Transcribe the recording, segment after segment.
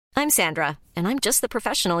I'm Sandra, and I'm just the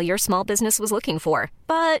professional your small business was looking for.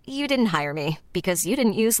 But you didn't hire me because you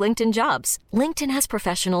didn't use LinkedIn Jobs. LinkedIn has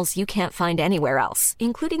professionals you can't find anywhere else,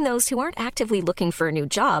 including those who aren't actively looking for a new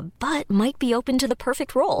job, but might be open to the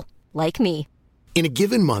perfect role, like me. In a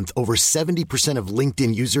given month, over 70% of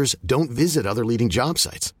LinkedIn users don't visit other leading job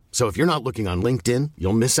sites. So if you're not looking on LinkedIn,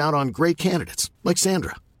 you'll miss out on great candidates like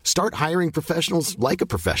Sandra. Start hiring professionals like a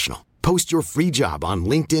professional. Post your free job on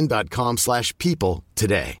linkedin.com/people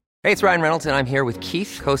today. Hey, it's Ryan Reynolds, and I'm here with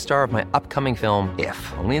Keith, co-star of my upcoming film, If,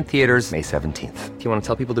 only in theaters May 17th. Do you want to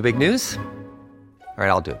tell people the big news? All right,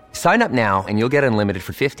 I'll do it. Sign up now and you'll get unlimited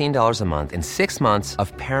for $15 a month and 6 months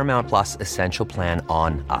of Paramount Plus Essential Plan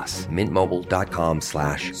on us.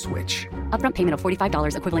 MintMobile.com/switch. Upfront payment of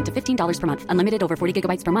 $45 equivalent to $15 per month. Unlimited over 40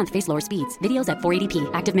 gigabytes per month. Face lower speeds. Videos at 480p.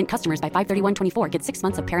 Active Mint customers by 531.24 get 6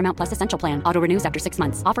 months of Paramount Plus Essential Plan. Auto renews after 6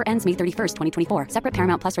 months. Offer ends May 31st, 2024. Separate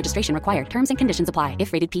Paramount Plus registration required. Terms and conditions apply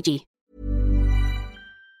if rated PG.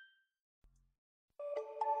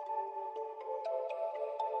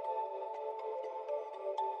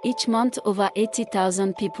 Each month, over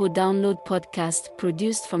 80,000 people download podcasts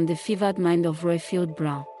produced from the fevered mind of Roifield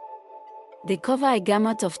Brown. They cover a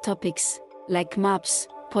gamut of topics like maps,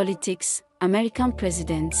 politics, American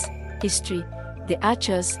presidents, history, the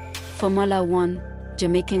Archers, Formula One,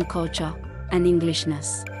 Jamaican culture, and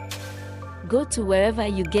Englishness. Go to wherever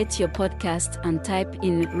you get your podcast and type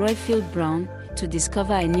in Roifield Brown to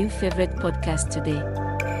discover a new favorite podcast today.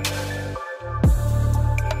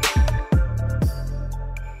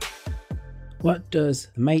 What does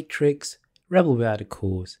The Matrix, Rebel Without a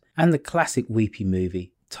Cause, and the classic weepy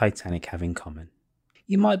movie Titanic have in common?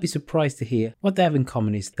 You might be surprised to hear what they have in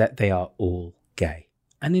common is that they are all gay.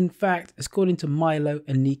 And in fact, according to Milo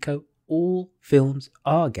and Nico, all films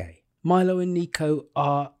are gay. Milo and Nico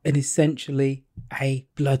are essentially a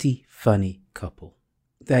bloody funny couple.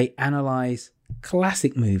 They analyse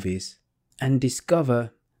classic movies and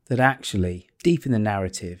discover that actually, deep in the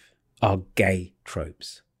narrative, are gay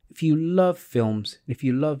tropes. If you love films, if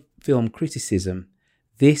you love film criticism,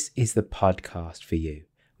 this is the podcast for you.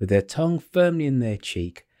 With their tongue firmly in their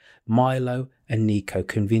cheek, Milo and Nico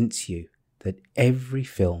convince you that every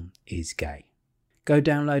film is gay. Go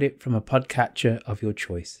download it from a podcatcher of your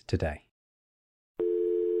choice today.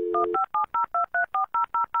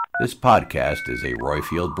 This podcast is a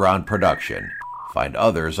Roifield Brown production. Find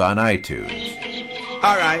others on iTunes.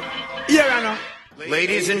 All right. Yeah, I know.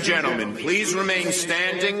 Ladies and gentlemen, please remain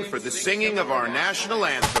standing for the singing of our national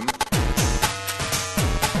anthem.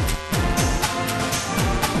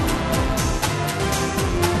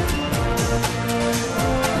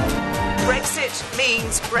 Brexit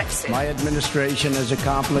means Brexit. My administration has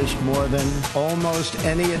accomplished more than almost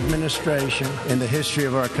any administration in the history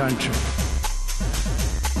of our country.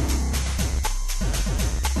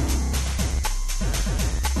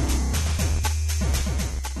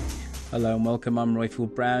 Hello and welcome, I'm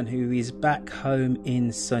Roifield Brown, who is back home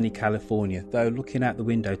in sunny California. Though looking out the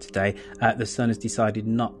window today, the sun has decided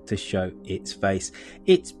not to show its face.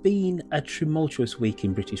 It's been a tumultuous week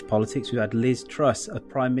in British politics. We've had Liz Truss, a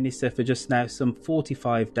Prime Minister for just now some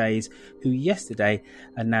 45 days, who yesterday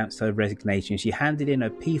announced her resignation. She handed in a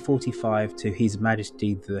P45 to His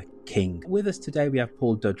Majesty the King. With us today we have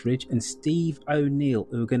Paul Dudridge and Steve O'Neill,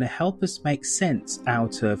 who are going to help us make sense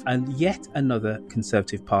out of yet another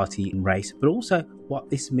Conservative Party race, but also what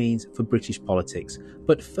this means for British politics.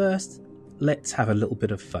 But first, let's have a little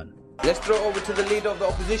bit of fun. Let's throw it over to the leader of the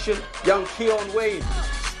opposition, young Keon Wade.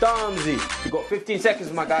 Stormzy, you've got 15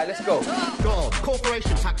 seconds, my guy, let's go. Gone.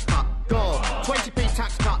 Corporation tax cut, gone. 20p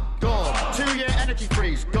tax cut, gone. 2-year energy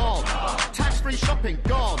freeze, gone. Tax-free shopping,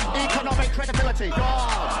 gone. Economic credibility,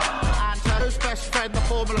 gone. And who's best friend, the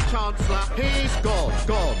former Chancellor, he's gone.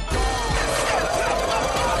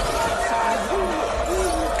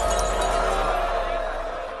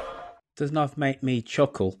 Does not make me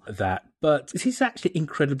chuckle that, but this is actually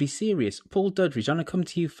incredibly serious. Paul Dudridge, I'm going to come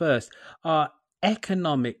to you first. Our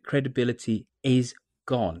economic credibility is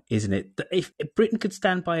gone, isn't it? If Britain could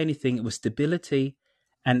stand by anything, it was stability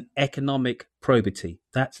and economic probity.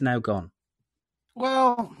 That's now gone.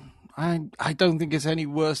 Well, I don't think it's any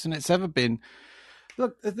worse than it's ever been.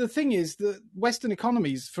 Look, the thing is that Western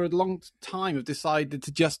economies for a long time have decided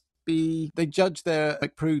to just they judge their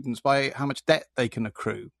prudence by how much debt they can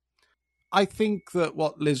accrue. I think that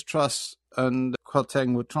what Liz Truss and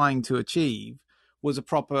Kwarteng were trying to achieve was a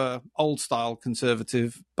proper old-style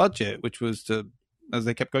Conservative budget, which was to, as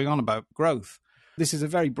they kept going on about, growth. This is a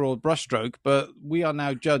very broad brushstroke, but we are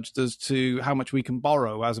now judged as to how much we can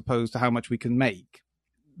borrow as opposed to how much we can make.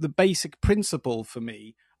 The basic principle for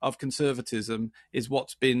me of conservatism is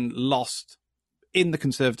what's been lost in the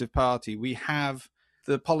Conservative Party, we have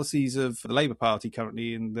the policies of the Labour Party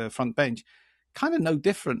currently in the front bench kind of no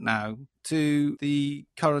different now to the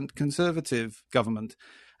current Conservative government.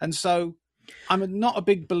 And so I'm not a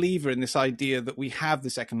big believer in this idea that we have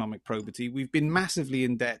this economic probity. We've been massively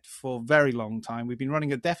in debt for a very long time. We've been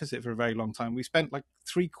running a deficit for a very long time. We spent like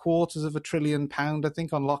 £750 billion, I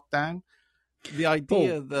think, on lockdown. The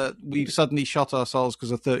idea that we've suddenly shot ourselves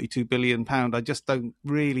because of £32 billion, I just don't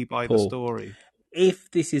really buy the story.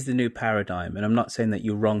 If this is the new paradigm, and I'm not saying that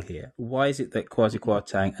you're wrong here, why is it that Kwasi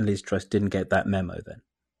Kwarteng and Liz Truss didn't get that memo then?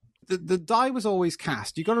 The die was always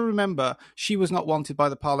cast. You've got to remember, she was not wanted by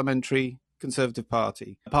the Parliamentary Conservative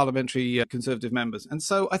Party, parliamentary Conservative members. And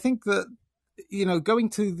so I think that, going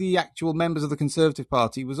to the actual members of the Conservative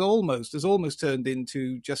Party has almost turned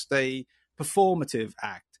into just a performative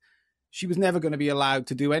act. She was never going to be allowed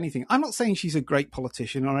to do anything. I'm not saying she's a great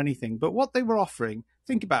politician or anything, but what they were offering,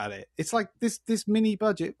 think about it. It's like this mini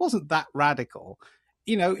budget wasn't that radical.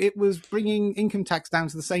 It was bringing income tax down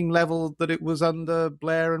to the same level that it was under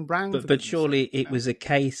Blair and Brown. But surely it was a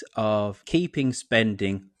case of keeping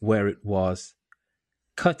spending where it was,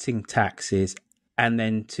 cutting taxes, and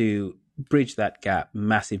then to bridge that gap,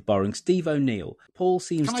 massive borrowing. Steve O'Neill, Paul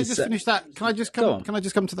seems to... Can I just finish that? Can I just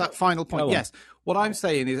come to that final point? Yes. What I'm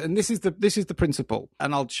saying is, and this is the principle,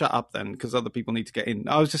 and I'll shut up then because other people need to get in.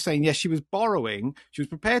 I was just saying, yes, she was borrowing. She was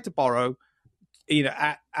prepared to borrow.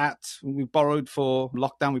 We borrowed for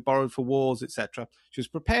lockdown, we borrowed for wars, etc. She was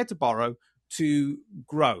prepared to borrow to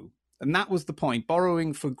grow. And that was the point,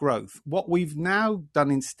 borrowing for growth. What we've now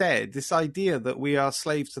done instead, this idea that we are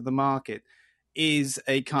slaves to the market, is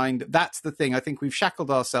that's the thing. I think we've shackled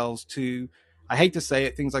ourselves to, I hate to say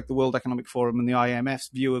it, things like the World Economic Forum and the IMF's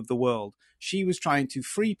view of the world. She was trying to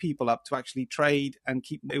free people up to actually trade and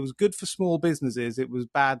it was good for small businesses. It was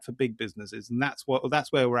bad for big businesses. And that's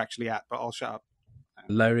where we're actually at, but I'll shut up.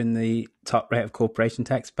 Lowering the top rate of corporation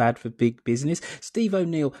tax, bad for big business. Steve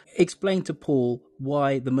O'Neill, explain to Paul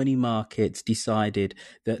why the money markets decided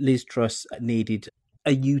that Liz Truss needed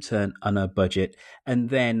a U-turn on her budget. And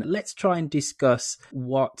then let's try and discuss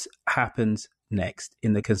what happens next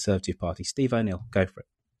in the Conservative Party. Steve O'Neill, go for it.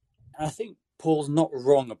 I think Paul's not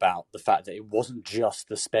wrong about the fact that it wasn't just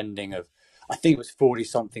the spending of, I think it was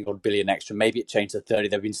 40-something odd billion extra. Maybe it changed to 30.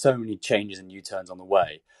 There have been so many changes and U-turns on the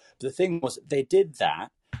way. But the thing was, they did that.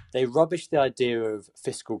 They rubbished the idea of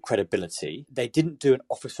fiscal credibility. They didn't do an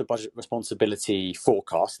Office for Budget Responsibility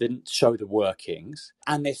forecast. They didn't show the workings.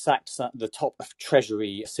 And they sacked the top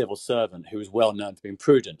Treasury civil servant who was well known for being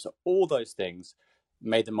prudent. So all those things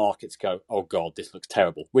made the markets go, oh God, this looks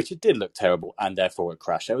terrible, which it did look terrible, and therefore it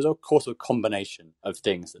crashed. It was, of course, a combination of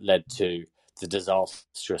things that led to the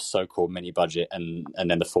disastrous so-called mini-budget and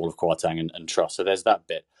then the fall of Kwarteng and Truss. So there's that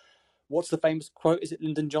bit. What's the famous quote? Is it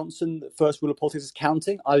Lyndon Johnson? The first rule of politics is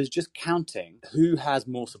counting. I was just counting who has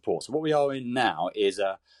more support. So what we are in now is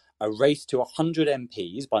a race to 100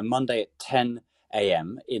 MPs by Monday at 10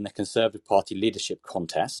 a.m. in the Conservative Party leadership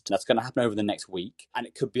contest. That's going to happen over the next week, and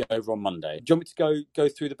it could be over on Monday. Do you want me to go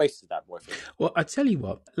through the basis of that, Roifield? Well, I tell you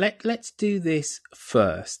what, let's do this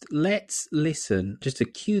first. Let's listen, just to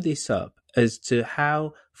cue this up, as to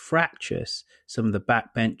how fractious some of the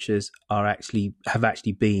backbenchers have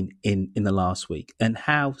actually been in the last week, and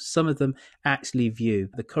how some of them actually view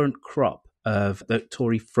the current crop of the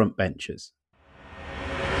Tory frontbenchers.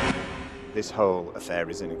 This whole affair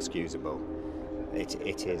is inexcusable. It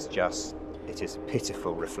is a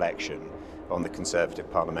pitiful reflection on the Conservative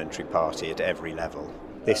Parliamentary Party at every level.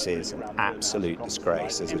 This is an absolute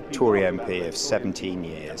disgrace. As a Tory MP of 17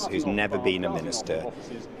 years, who's never been a minister,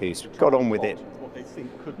 who's got on with it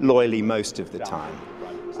loyally most of the time,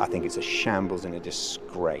 I think it's a shambles and a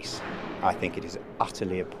disgrace. I think it is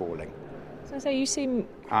utterly appalling. So you seem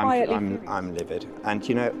quietly... I'm livid. And,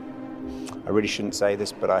 I really shouldn't say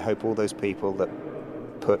this, but I hope all those people that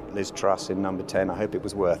put Liz Truss in number 10, I hope it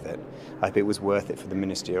was worth it. I hope it was worth it for the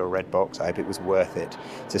ministerial red box. I hope it was worth it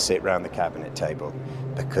to sit round the cabinet table,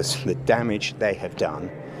 because the damage they have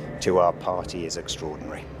done to our party is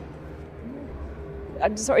extraordinary.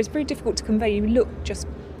 I'm sorry, it's very difficult to convey. You look just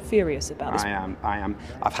furious about this. I am.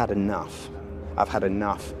 I've had enough. I've had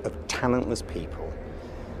enough of talentless people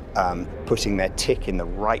putting their tick in the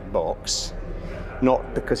right box,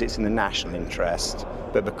 not because it's in the national interest,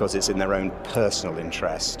 but because it's in their own personal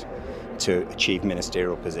interest to achieve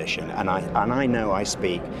ministerial position. And I know I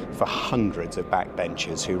speak for hundreds of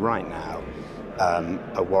backbenchers who right now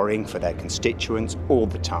are worrying for their constituents all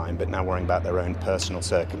the time, but now worrying about their own personal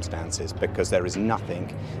circumstances, because there is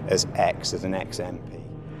nothing as an ex-MP.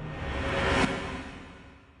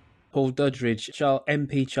 Paul Dudridge,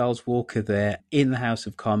 MP Charles Walker there in the House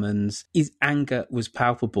of Commons, his anger was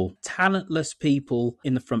palpable. Talentless people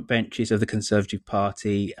in the front benches of the Conservative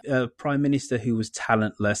Party, a Prime Minister who was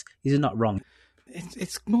talentless. He's not wrong.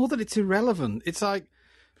 It's more that it's irrelevant. It's like,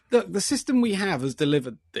 look, the system we have has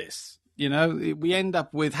delivered this. You know, we end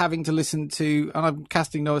up with having to listen to, and I'm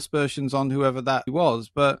casting no aspersions on whoever that was,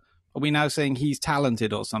 but are we now saying he's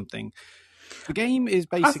talented or something? The game is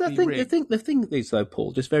basically rigged. The thing is, though,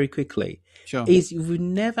 Paul, just very quickly, sure, is we've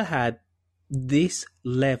never had this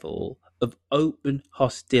level of open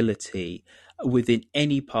hostility within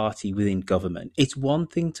any party within government. It's one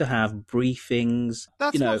thing to have briefings.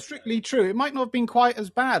 That's not strictly true. It might not have been quite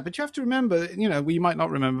as bad, but you have to remember, we might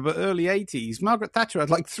not remember, but early 80s, Margaret Thatcher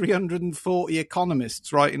had like 340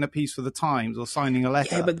 economists writing a piece for the Times or signing a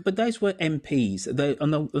letter. Yeah, but those were MPs.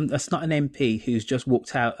 That's not an MP who's just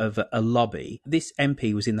walked out of a lobby. This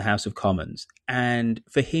MP was in the House of Commons. And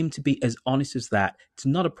for him to be as honest as that, it's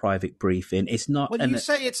not a private briefing. It's not. Well, you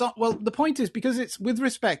say it's not. Well, the point is, because it's, with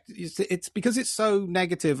respect, it's because it's so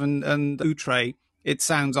negative and outre, it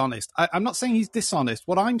sounds honest. I'm not saying he's dishonest.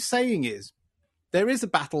 What I'm saying is there is a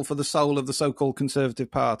battle for the soul of the so-called Conservative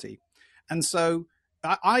Party. And so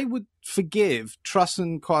I would forgive Truss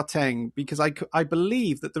and Kwarteng because I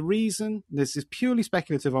believe that the reason, this is purely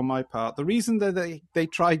speculative on my part, the reason that they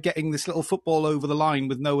tried getting this little football over the line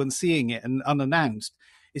with no one seeing it and unannounced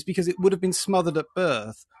is because it would have been smothered at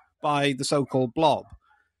birth by the so-called blob.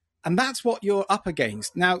 And that's what you're up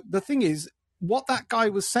against. Now, the thing is, what that guy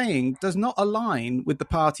was saying does not align with the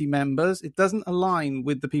party members. It doesn't align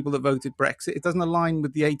with the people that voted Brexit. It doesn't align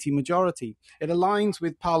with the 80 majority. It aligns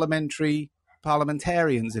with parliamentarians,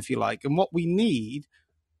 if you like. And what we need,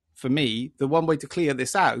 for me, the one way to clear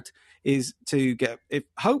this out is to get, if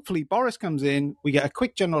hopefully Boris comes in, we get a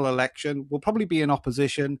quick general election. We'll probably be in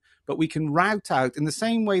opposition, but we can rout out, in the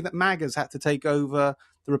same way that MAGA's had to take over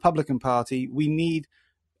the Republican Party, we need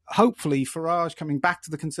hopefully Farage coming back to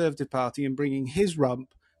the Conservative Party and bringing his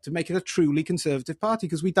rump to make it a truly Conservative Party,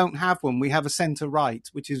 because we don't have one. We have a centre-right,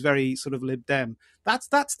 which is very sort of Lib Dem.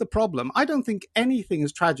 That's the problem. I don't think anything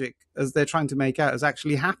as tragic as they're trying to make out has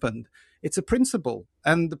actually happened. It's a principle.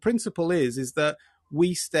 And the principle is that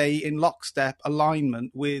we stay in lockstep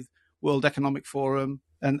alignment with World Economic Forum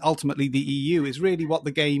and ultimately the EU is really what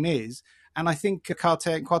the game is. And I think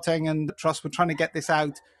Kwarteng and Truss were trying to get this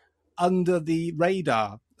out under the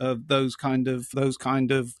radar of those kind of,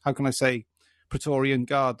 how can I say, Praetorian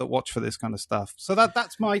Guard that watch for this kind of stuff. So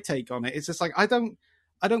that's my take on it. It's just like, I don't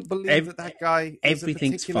believe that guy is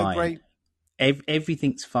everything's a particular fine. great...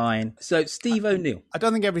 Everything's fine. So Steve O'Neill. I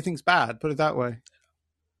don't think everything's bad, put it that way.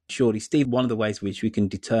 Surely, Steve, one of the ways in which we can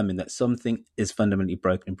determine that something is fundamentally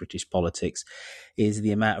broken in British politics is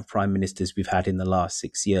the amount of prime ministers we've had in the last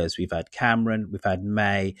 6 years. We've had Cameron, we've had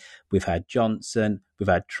May, we've had Johnson, we've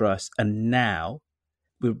had Truss, and now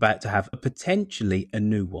we're about to have potentially a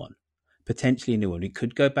new one. We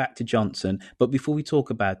could go back to Johnson, but before we talk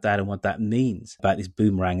about that and what that means about this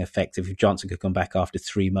boomerang effect, if Johnson could come back after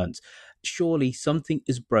 3 months, surely something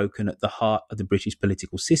is broken at the heart of the British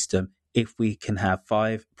political system if we can have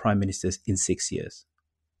 5 prime ministers in 6 years.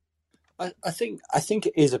 I think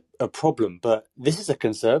it is a problem, but this is a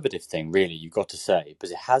Conservative thing, really, you've got to say,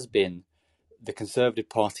 because it has been the Conservative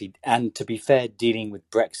Party, and to be fair, dealing with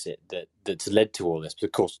Brexit that's led to all this. But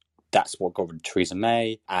of course, that's what got rid of Theresa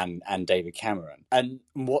May and David Cameron. And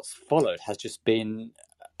what's followed has just been,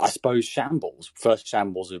 I suppose, shambles. First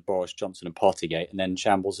shambles of Boris Johnson and Partygate, and then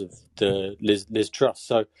shambles of the Liz Truss.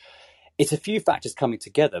 So it's a few factors coming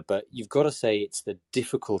together, but you've got to say it's the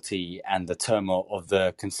difficulty and the turmoil of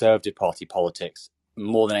the Conservative Party politics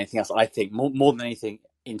more than anything else. I think more than anything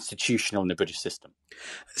institutional in the British system.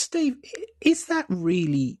 Steve, is that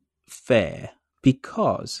really fair?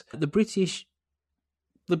 Because the British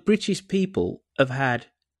people have had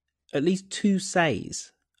at least 2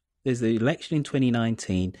 says. There's the election in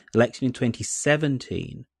 2019, election in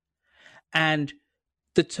 2017, and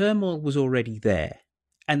the turmoil was already there.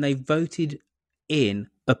 And they voted in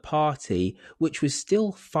a party which was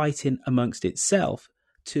still fighting amongst itself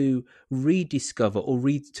to rediscover or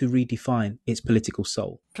to redefine its political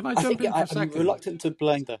soul. Can I jump in for a second? I'm reluctant to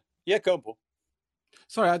blame that. Yeah, go on, Paul.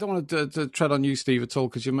 Sorry, I don't want to tread on you, Steve, at all,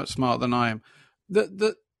 because you're much smarter than I am.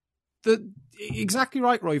 Exactly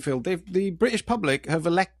right, Royfield. The British public have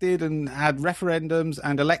elected and had referendums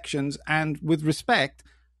and elections, and with respect,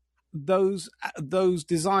 those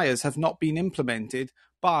desires have not been implemented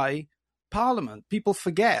by Parliament. People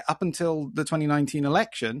forget, up until the 2019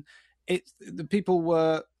 election, the people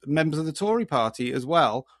were members of the Tory party as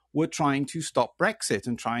well, were trying to stop Brexit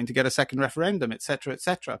and trying to get a second referendum, etc.,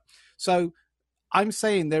 etc. So I'm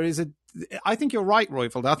saying I think you're right,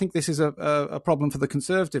 Roifield. I think this is a problem for the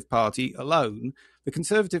Conservative Party alone. The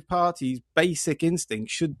Conservative Party's basic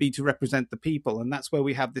instinct should be to represent the people, and that's where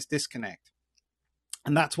we have this disconnect.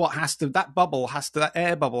 And that's what that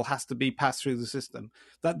air bubble has to be passed through the system.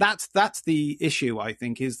 That's the issue, I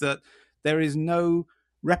think, is that there is no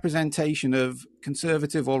representation of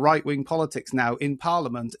conservative or right-wing politics now in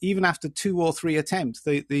Parliament. Even after 2 or 3 attempts,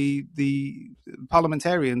 the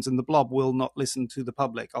parliamentarians and the blob will not listen to the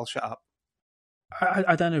public. I'll shut up.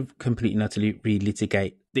 I don't know completely and utterly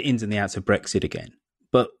relitigate the ins and the outs of Brexit again,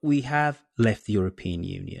 but we have left the European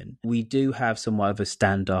Union. We do have somewhat of a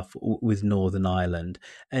standoff with Northern Ireland,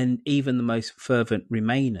 and even the most fervent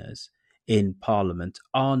Remainers in Parliament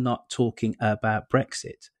are not talking about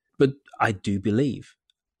Brexit. But I do believe,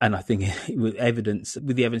 and I think with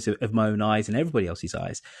the evidence of my own eyes and everybody else's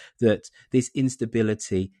eyes, that this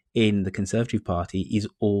instability in the Conservative Party is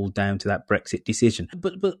all down to that Brexit decision.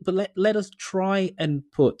 But let us try and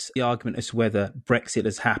put the argument as to whether Brexit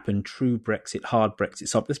has happened, true Brexit, hard Brexit.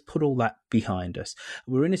 So let's put all that behind us.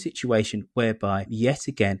 We're in a situation whereby, yet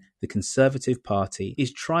again, the Conservative Party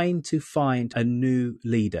is trying to find a new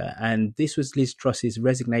leader. And this was Liz Truss's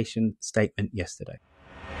resignation statement yesterday.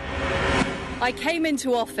 I came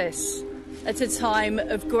into office at a time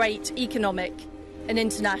of great economic and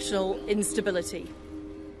international instability.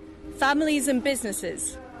 Families and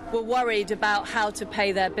businesses were worried about how to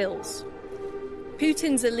pay their bills.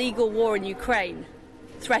 Putin's illegal war in Ukraine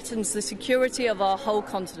threatens the security of our whole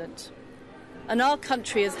continent, and our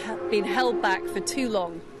country has been held back for too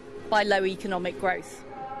long by low economic growth.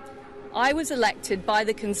 I was elected by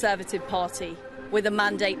the Conservative Party with a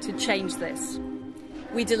mandate to change this.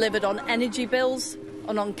 We delivered on energy bills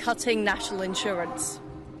and on cutting national insurance.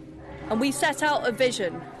 And we set out a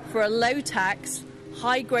vision for a low-tax,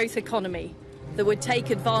 high-growth economy that would take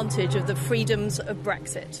advantage of the freedoms of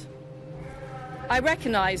Brexit. I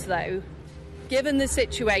recognise, though, given the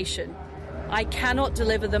situation, I cannot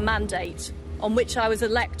deliver the mandate on which I was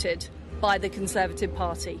elected by the Conservative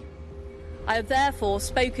Party. I have therefore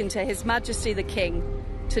spoken to His Majesty the King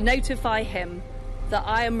to notify him that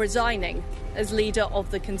I am resigning as leader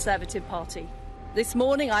of the Conservative Party. This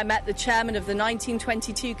morning I met the chairman of the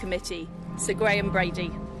 1922 committee, Sir Graham Brady.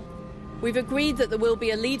 We've agreed that there will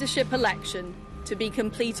be a leadership election to be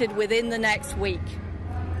completed within the next week.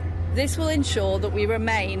 This will ensure that we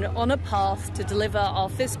remain on a path to deliver our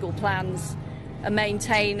fiscal plans and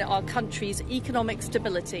maintain our country's economic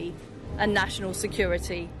stability and national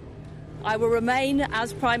security. I will remain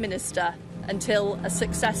as Prime Minister until a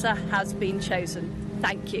successor has been chosen.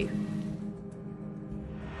 Thank you.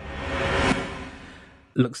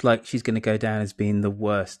 Looks like she's going to go down as being the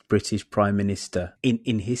worst British Prime Minister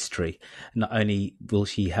in history. Not only will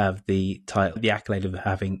she have the title, the accolade of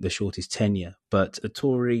having the shortest tenure, but the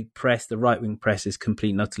Tory press, the right-wing press, is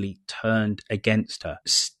completely and utterly turned against her.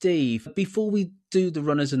 Steve, before we do the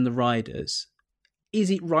runners and the riders, is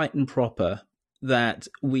it right and proper that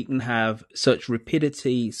we can have such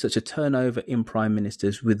rapidity, such a turnover in prime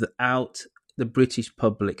ministers without the British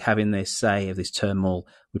public having their say of this turmoil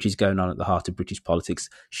which is going on at the heart of British politics?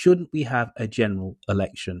 Shouldn't we have a general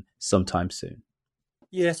election sometime soon?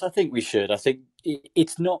 Yes, I think we should. I think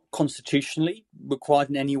it's not constitutionally required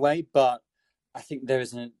in any way, but I think there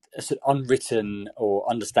is a sort of unwritten or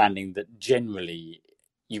understanding that generally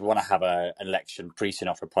you want to have an election pretty soon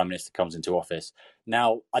after a prime minister comes into office.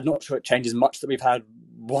 Now, I'm not sure it changes much that we've had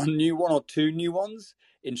one new one or two new ones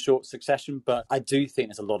in short succession, but I do think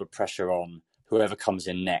there's a lot of pressure on whoever comes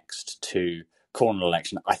in next to call an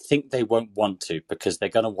election. I think they won't want to, because they're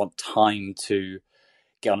going to want time to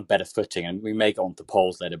get on a better footing. And we may get on to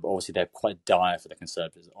polls later, but obviously they're quite dire for the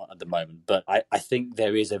Conservatives at the moment. But I think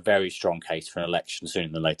there is a very strong case for an election sooner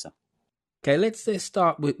than later. Okay, let's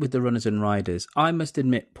start with the runners and riders. I must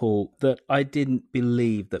admit, Paul, that I didn't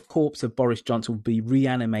believe that corpse of Boris Johnson would be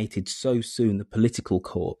reanimated so soon, the political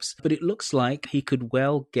corpse. But it looks like he could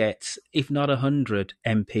well get, if not 100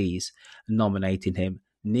 MPs nominating him,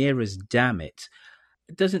 near as damn it.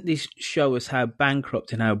 Doesn't this show us how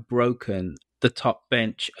bankrupt and how broken the top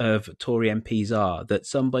bench of Tory MPs are? That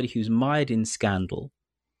somebody who's mired in scandal,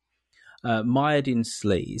 mired in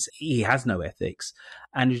sleaze, he has no ethics,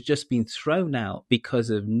 and has just been thrown out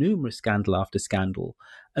because of numerous scandal after scandal,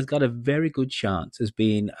 has got a very good chance as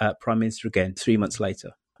being Prime Minister again 3 months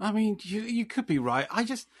later. I mean, you could be right.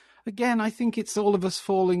 I think it's all of us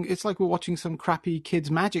falling. It's like we're watching some crappy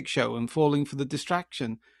kids' magic show and falling for the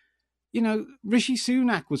distraction. You know, Rishi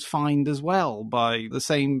Sunak was fined as well by the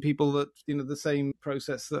same people that, the same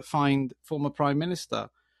process that fined former Prime Minister.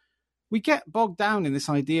 we get bogged down in this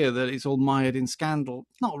idea that it's all mired in scandal.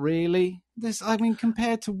 Not really.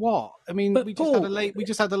 Compared to what? I mean, we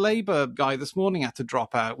just had a Labour guy this morning had to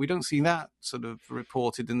drop out. We don't see that sort of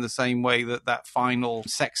reported in the same way that final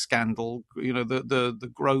sex scandal,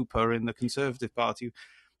 the groper in the Conservative Party.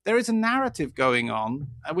 There is a narrative going on,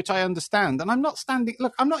 which I understand. And I'm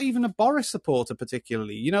not even a Boris supporter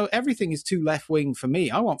particularly. Everything is too left-wing for me.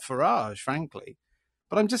 I want Farage, frankly.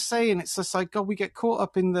 But I'm just saying, it's just like, God, we get caught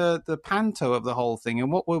up in the panto of the whole thing.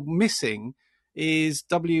 And what we're missing is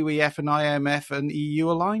WEF and IMF and EU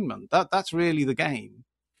alignment. That's really the game.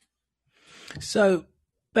 So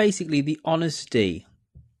basically, the honesty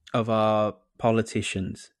of our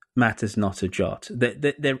politicians matters not a jot.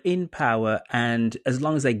 They're in power, and as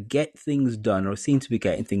long as they get things done or seem to be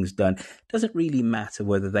getting things done, it doesn't really matter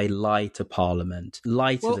whether they lie to Parliament,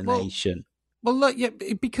 lie to the nation. Well, look, yeah,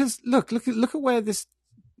 because look at where the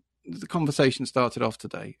conversation started off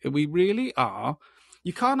today. We really are.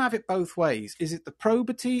 You can't have it both ways. Is it the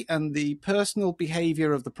probity and the personal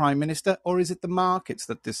behaviour of the Prime Minister, or is it the markets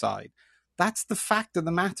that decide? That's the fact of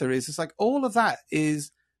the matter. It's like all of that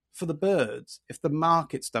is for the birds if the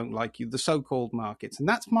markets don't like you, the so-called markets. And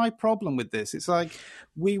that's my problem with this. It's like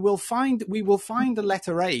we will find a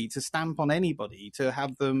letter A to stamp on anybody to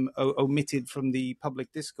have them omitted from the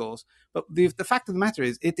public discourse. But the fact of the matter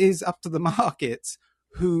is it is up to the markets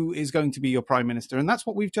who is going to be your Prime Minister. And that's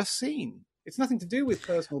what we've just seen. It's nothing to do with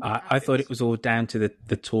personal I thought it was all down to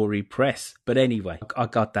the Tory press. But anyway, I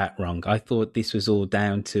got that wrong. I thought this was all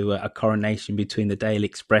down to a coronation between the Daily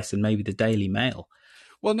Express and maybe the Daily Mail.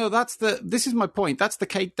 Well, no, this is my point. That's the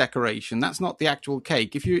cake decoration. That's not the actual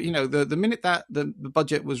cake. If the minute that the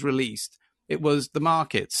budget was released, it was the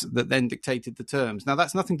markets that then dictated the terms. Now,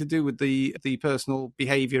 that's nothing to do with the personal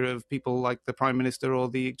behaviour of people like the Prime Minister or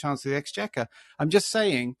the Chancellor of the Exchequer. I'm just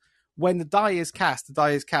saying, when the die is cast, the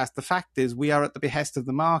die is cast. The fact is we are at the behest of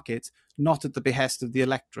the markets, not at the behest of the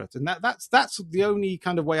electorate. And that's the only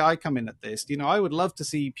kind of way I come in at this. I would love to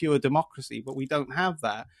see pure democracy, but we don't have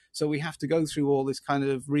that. So we have to go through all this kind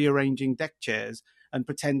of rearranging deck chairs and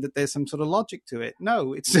pretend that there's some sort of logic to it.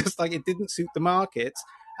 No, it's just like it didn't suit the markets,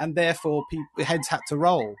 and therefore heads had to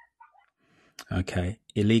roll. Okay.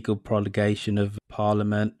 Illegal prolongation of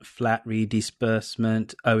Parliament, flat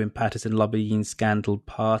redisbursement, Owen Paterson lobbying scandal,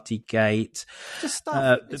 Partygate, just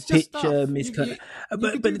stuff. Picture misconduct.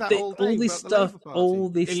 All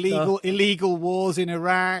this illegal wars in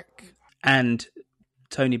Iraq. And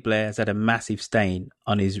Tony Blair has had a massive stain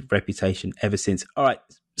on his reputation ever since. All right,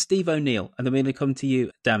 Steve O'Neill, and then we're going to come to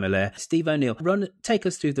you, Damola. Steve O'Neill, take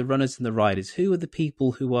us through the runners and the riders. Who are the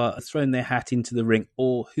people who are throwing their hat into the ring,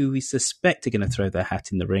 or who we suspect are going to throw their hat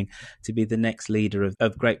in the ring to be the next leader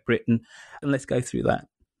of Great Britain? And let's go through that.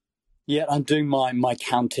 Yeah, I'm doing my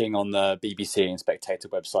counting on the BBC and Spectator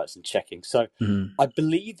websites and checking. So I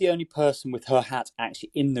believe the only person with her hat actually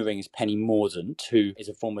in the ring is Penny Mordaunt, who is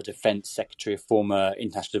a former Defence Secretary, a former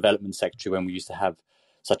International Development Secretary when we used to have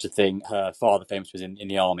such a thing. Her father famously was in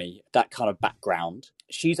the army, that kind of background.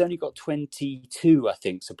 She's only got 22, I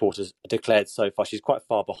think, supporters declared so far. She's quite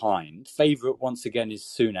far behind. Favourite, once again, is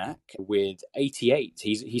Sunak with 88.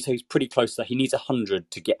 He's pretty close to that. He needs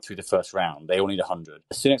 100 to get through the first round. They all need 100.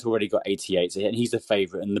 Sunak's already got 88, and he's the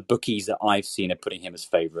favourite. And the bookies that I've seen are putting him as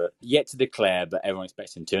favourite. Yet to declare, but everyone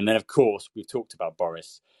expects him to. And then, of course, we've talked about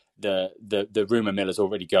Boris. The rumour mill is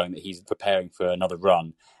already going that he's preparing for another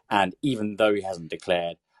run. And even though he hasn't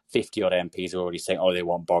declared, 50-odd MPs are already saying, they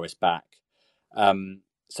want Boris back.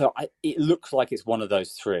 So it looks like it's one of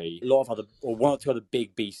those three. A lot of one or two other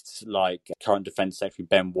big beasts like current Defence Secretary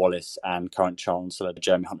Ben Wallace and current Chancellor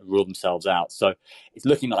Jeremy Hunt rule themselves out. So it's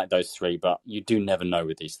looking like those three, but you do never know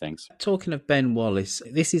with these things. Talking of Ben Wallace,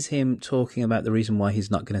 this is him talking about the reason why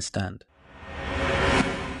he's not going to stand.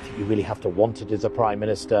 You really have to want it as a Prime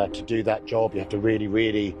Minister to do that job. You have to really,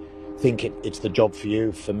 really think it's the job for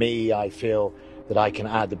you. For me, I feel that I can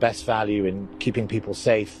add the best value in keeping people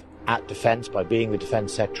safe at Defence by being the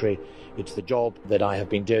Defence Secretary. It's the job that I have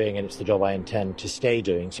been doing, and it's the job I intend to stay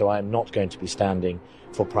doing. So I'm not going to be standing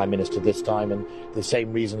for Prime Minister this time, and the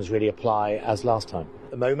same reasons really apply as last time.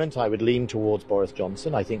 At the moment, I would lean towards Boris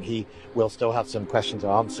Johnson. I think he will still have some questions to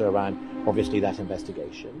answer around, obviously, that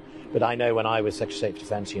investigation. But I know when I was Secretary of State for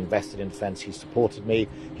Defence, he invested in defence, he supported me,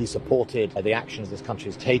 he supported the actions this country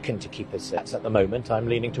has taken to keep us safe. At the moment, I'm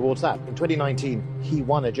leaning towards that. In 2019, he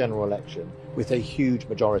won a general election with a huge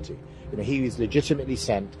majority. He was legitimately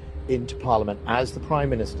sent into Parliament as the Prime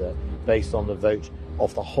Minister based on the vote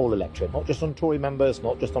of the whole electorate, not just on Tory members,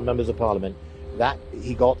 not just on members of Parliament. That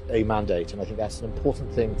he got a mandate, and I think that's an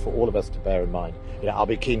important thing for all of us to bear in mind. I'll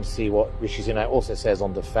be keen to see what Rishi Sunak also says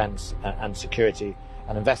on defence and security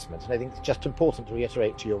and investment. And I think it's just important to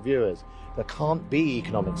reiterate to your viewers, there can't be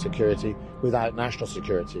economic security without national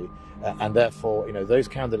security. And therefore, those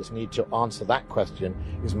candidates need to answer that question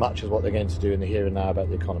as much as what they're going to do in the here and now about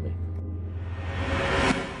the economy.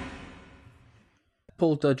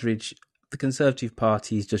 Paul Dudridge, the Conservative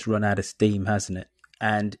Party's just run out of steam, hasn't it?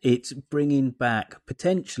 And it's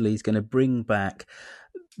potentially is going to bring back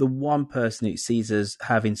the one person it sees as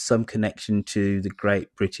having some connection to the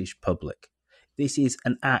great British public. This is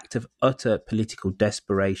an act of utter political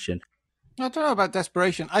desperation. I don't know about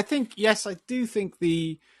desperation. I think, yes, I do think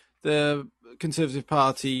the Conservative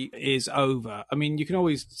Party is over. I mean, you can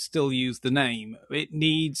always still use the name. It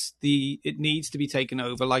needs to be taken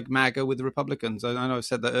over, like MAGA with the Republicans. I know I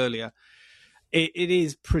said that earlier. It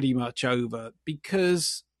is pretty much over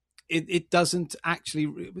because it doesn't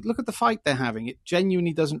actually look at the fight they're having. It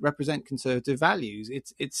genuinely doesn't represent conservative values.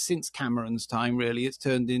 It's since Cameron's time, really. It's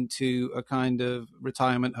turned into a kind of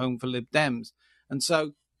retirement home for Lib Dems, and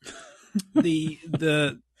so the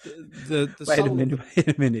wait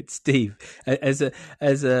a minute, Steve. As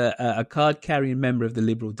a card-carrying member of the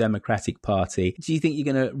Liberal Democratic Party, do you think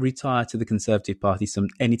you're going to retire to the Conservative Party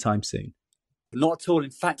anytime soon? Not at all.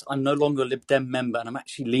 In fact, I'm no longer a Lib Dem member, and I'm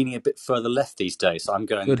actually leaning a bit further left these days, so I'm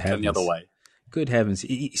going the other way. Good heavens.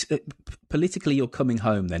 Politically, you're coming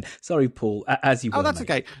home then. Sorry, Paul, as you were. Oh, that's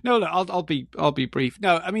okay. No, I'll be brief.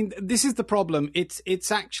 No, I mean, this is the problem. It's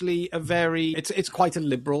actually it's quite a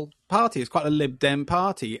liberal party. It's quite a Lib Dem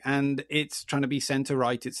party, and it's trying to be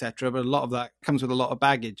centre-right, etc., but a lot of that comes with a lot of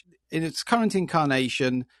baggage. In its current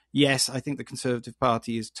incarnation, yes, I think the Conservative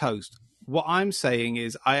Party is toast. What I'm saying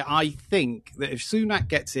is I think that if Sunak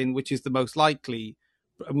gets in, which is the most likely,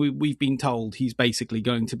 we've been told he's basically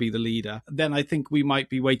going to be the leader, then I think we might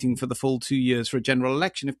be waiting for the full 2 years for a general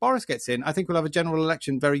election. If Boris gets in, I think we'll have a general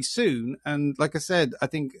election very soon. And like I said, I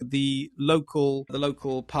think the local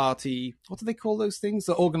party, what do they call those things?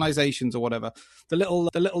 The organisations or whatever, the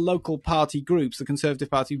little local party groups, the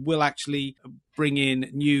Conservative Party will actually bring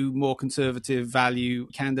in new, more conservative value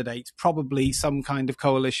candidates, probably some kind of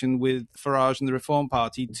coalition with Farage and the Reform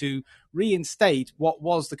Party to reinstate what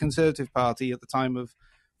was the Conservative Party at the time of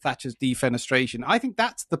Thatcher's defenestration. I think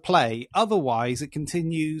that's the play. Otherwise, it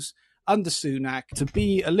continues under Sunak to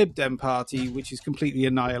be a Lib Dem party, which is completely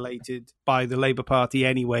annihilated by the Labour Party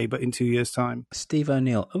anyway, but in 2 years' time. Steve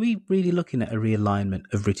O'Neill, are we really looking at a realignment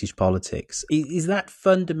of British politics? Is that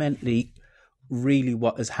fundamentally really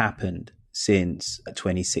what has happened since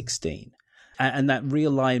 2016? And that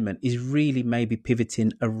realignment is really maybe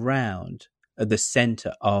pivoting around the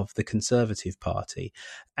centre of the Conservative Party.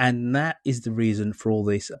 And that is the reason for all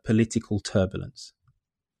this political turbulence.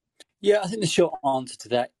 Yeah, I think the short answer to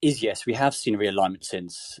that is yes, we have seen a realignment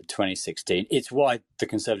since 2016. It's why the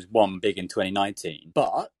Conservatives won big in 2019.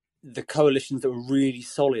 But the coalitions that were really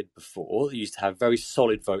solid before, used to have very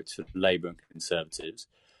solid votes for Labour and Conservatives,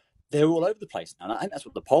 they're all over the place now. And I think that's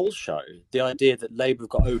what the polls show. The idea that Labour have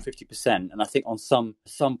got over 50%, and I think on some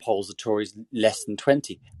polls the Tories less than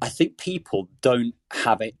 20%. I think people don't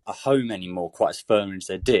have a home anymore quite as firmly as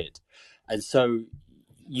they did. And so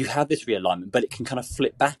you have this realignment, but it can kind of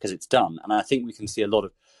flip back as it's done. And I think we can see a lot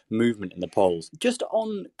of movement in the polls. Just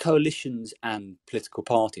on coalitions and political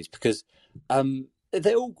parties, because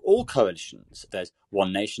they're all coalitions. There's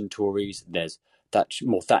One Nation Tories, there's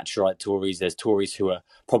more Thatcherite Tories, there's Tories who are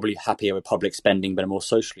probably happier with public spending but are more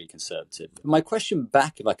socially conservative. My question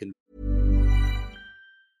back, if I can...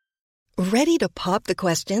 Ready to pop the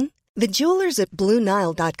question? The jewelers at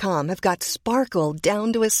BlueNile.com have got sparkle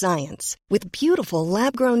down to a science with beautiful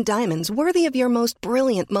lab-grown diamonds worthy of your most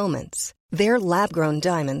brilliant moments. Their lab-grown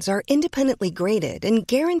diamonds are independently graded and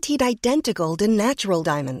guaranteed identical to natural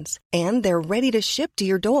diamonds, and they're ready to ship to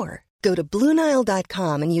your door. Go to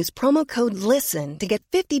BlueNile.com and use promo code LISTEN to get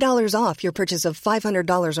 $50 off your purchase of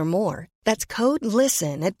 $500 or more. That's code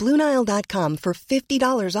LISTEN at BlueNile.com for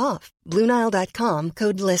 $50 off. BlueNile.com,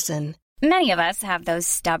 code LISTEN. Many of us have those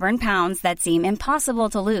stubborn pounds that seem impossible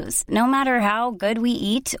to lose, no matter how good we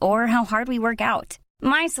eat or how hard we work out.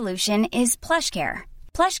 My solution is PlushCare.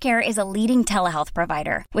 PlushCare is a leading telehealth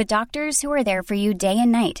provider with doctors who are there for you day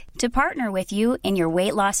and night to partner with you in your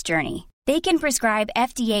weight loss journey. They can prescribe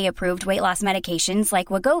FDA-approved weight loss medications like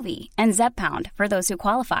Wegovy and Zepbound for those who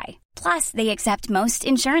qualify. Plus, they accept most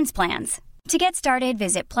insurance plans. To get started,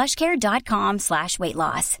 visit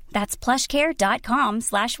plushcare.com/weightloss. That's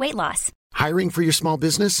plushcare.com/weightloss. Hiring for your small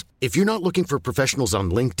business? If you're not looking for professionals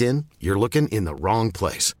on LinkedIn, you're looking in the wrong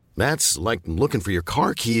place. That's like looking for your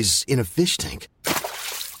car keys in a fish tank.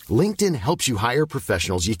 LinkedIn helps you hire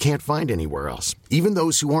professionals you can't find anywhere else, even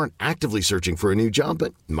those who aren't actively searching for a new job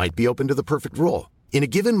but might be open to the perfect role. In a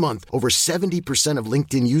given month, over 70% of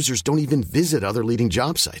LinkedIn users don't even visit other leading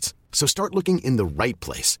job sites. So start looking in the right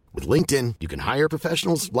place. With LinkedIn, you can hire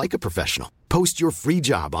professionals like a professional. Post your free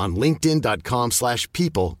job on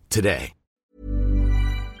linkedin.com/people today.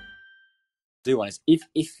 Do one is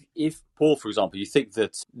if Paul, for example, you think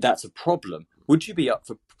that that's a problem, would you be up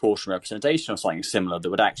for proportional representation or something similar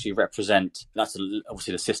that would actually represent? That's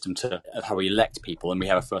obviously the system of how we elect people, and we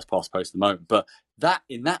have a first past post at the moment. But that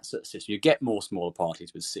in that sort of system, you get more smaller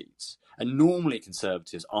parties with seats, and normally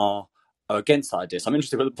Conservatives are against that idea. So I'm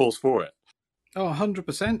interested whether Paul's for it. Oh,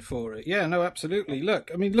 100% for it. Yeah, no, absolutely.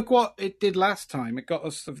 Look what it did last time. It got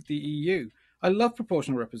us of the EU. I love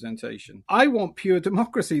proportional representation. I want pure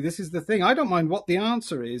democracy. This is the thing. I don't mind what the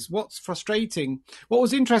answer is. What's frustrating, what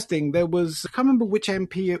was interesting, I can't remember which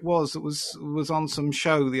MP it was that was on some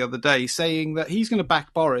show the other day saying that he's going to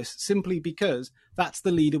back Boris simply because that's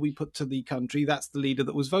the leader we put to the country. That's the leader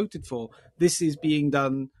that was voted for. This is being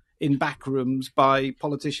done in back rooms by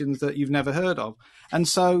politicians that you've never heard of. And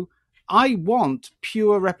so I want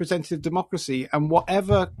pure representative democracy, and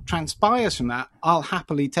whatever transpires from that, I'll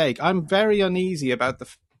happily take. I'm very uneasy about the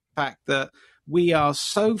fact that we are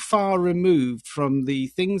so far removed from the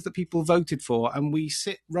things that people voted for, and we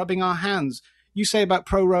sit rubbing our hands. You say about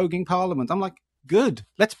proroguing Parliament. I'm like, good,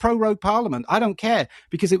 let's prorogue Parliament. I don't care,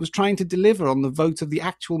 because it was trying to deliver on the vote of the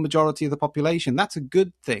actual majority of the population. That's a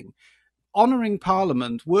good thing. Honouring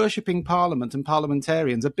Parliament, worshipping Parliament and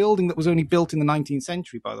parliamentarians, a building that was only built in the 19th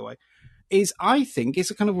century, by the way, I think it's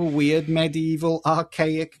a kind of a weird, medieval,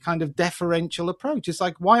 archaic, kind of deferential approach. It's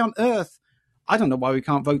like, why on earth? I don't know why we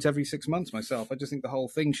can't vote every 6 months myself. I just think the whole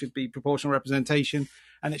thing should be proportional representation,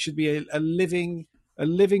 and it should be a living,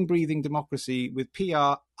 breathing democracy with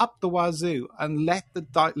PR up the wazoo, and let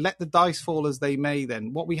the dice fall as they may.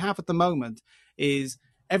 Then what we have at the moment is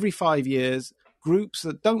every 5 years, groups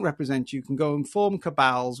that don't represent you can go and form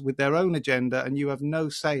cabals with their own agenda, and you have no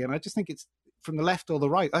say. And I just think it's from the left or the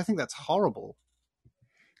right. I think that's horrible.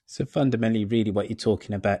 So fundamentally, really what you're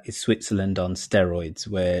talking about is Switzerland on steroids,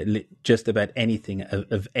 where just about anything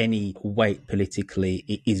of any weight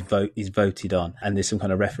politically is voted on, and there's some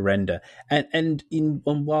kind of referenda. And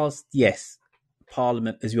whilst, yes,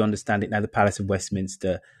 Parliament, as you understand it now, the Palace of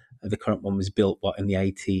Westminster, the current one was built, in the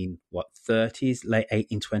 1830s, late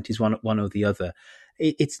 1820s, one or the other.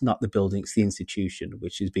 It's not the building, it's the institution,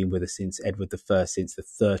 which has been with us since Edward I, since the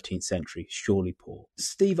 13th century, surely, Paul.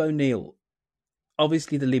 Steve O'Neill,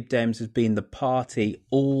 obviously the Lib Dems has been the party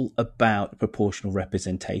all about proportional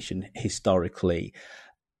representation historically.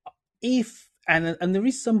 And there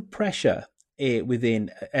is some pressure within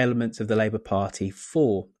elements of the Labour Party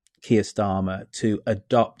for Keir Starmer to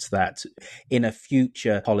adopt that in a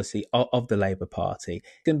future policy of the Labour Party.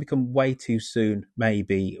 It's going to become way too soon,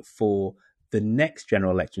 maybe, for the next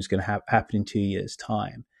general election is going to happen in 2 years'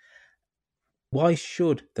 time. Why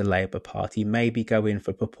should the Labour Party maybe go in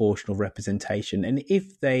for proportional representation? And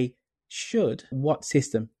if they should, what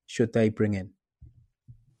system should they bring in?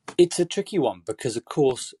 It's a tricky one because, of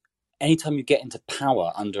course, anytime you get into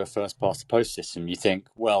power under a first-past-the-post system, you think,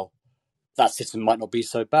 well, that system might not be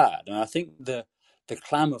so bad. And I think the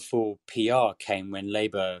clamour for PR came when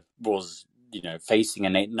Labour was, facing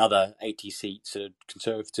another 80-seat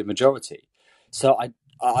Conservative majority. So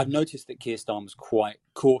I've noticed that Keir Starmer's quite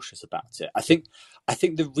cautious about it. I think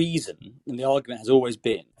the reason, and the argument has always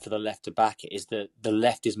been for the left to back it, is that the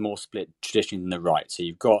left is more split traditionally than the right. So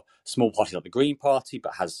you've got small parties like the Green Party,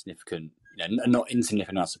 but has significant, not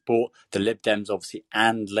insignificant amount of support. The Lib Dems, obviously,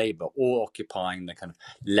 and Labour all occupying the kind of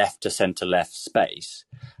left to centre left space,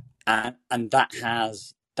 and that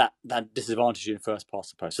has that disadvantage in first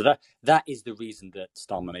past the post. So that is the reason that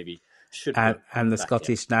Starmer maybe should and the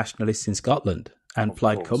Scottish nationalists in Scotland and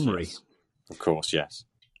Plaid Cymru. Yes. Of course, yes.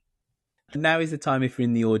 Now is the time, if you're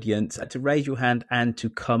in the audience, to raise your hand and to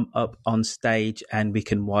come up on stage, and we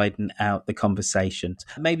can widen out the conversation.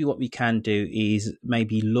 Maybe what we can do is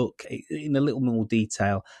maybe look in a little more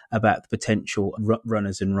detail about the potential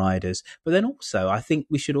runners and riders. But then also, I think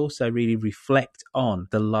we should also really reflect on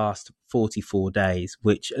the last 44 days,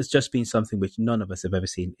 which has just been something which none of us have ever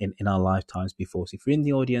seen in our lifetimes before. So if you're in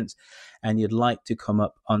the audience and you'd like to come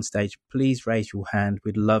up on stage, please raise your hand.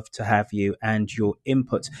 We'd love to have you and your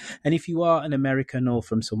input. And if you are an American or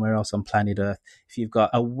from somewhere else on planet Earth, if you've got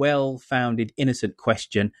a well-founded, innocent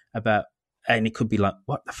question about and it could be like,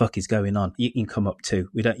 what the fuck is going on? You can come up too.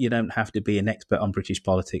 You don't have to be an expert on British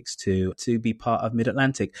politics to be part of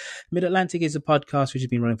Mid-Atlantic. Mid-Atlantic is a podcast which has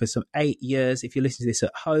been running for some 8 years. If you listen to this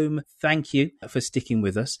at home, thank you for sticking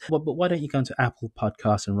with us. But why don't you go into Apple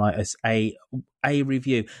Podcasts and write us a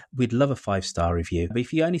review? We'd love a 5-star review. But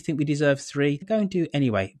if you only think we deserve 3, go and do it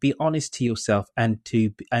anyway. Be honest to yourself and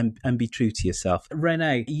be true to yourself.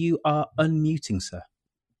 Rene, you are unmuting, sir.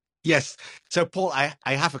 Yes. So, Paul, I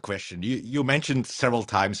have a question. You mentioned several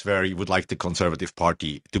times where you would like the Conservative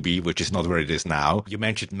Party to be, which is not where it is now. You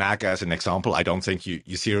mentioned MAGA as an example. I don't think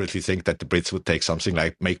you seriously think that the Brits would take something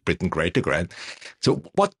like Make Britain Great Again. So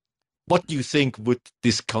what do you think would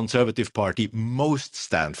this Conservative Party most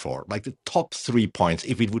stand for? Like the top 3 points,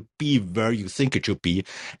 if it would be where you think it should be,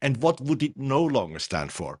 and what would it no longer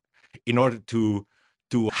stand for in order to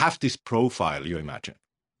have this profile, you imagine?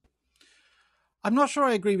 I'm not sure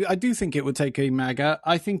I agree. I do think it would take a MAGA.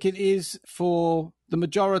 I think it is for the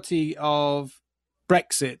majority of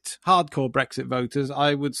Brexit, hardcore Brexit voters.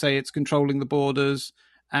 I would say it's controlling the borders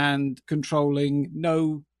and controlling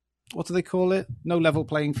what do they call it? No level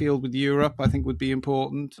playing field with Europe, I think would be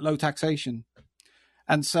important. Low taxation.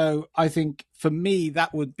 And so I think for me,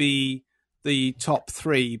 that would be the top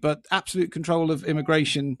 3, but absolute control of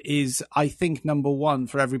immigration is, I think, number 1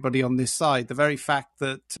 for everybody on this side. The very fact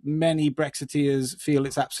that many Brexiteers feel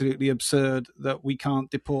it's absolutely absurd that we can't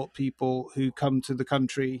deport people who come to the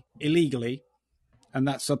country illegally, and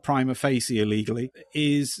that's a prima facie illegally,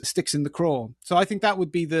 sticks in the craw. So I think that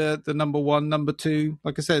would be the number 1. Number 2,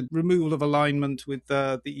 like I said, removal of alignment with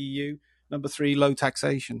the EU. Number 3, low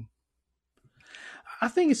taxation. I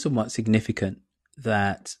think it's somewhat significant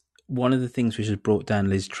that one of the things which has brought down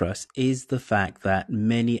Liz Truss is the fact that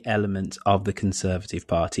many elements of the Conservative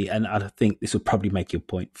Party, and I think this will probably make your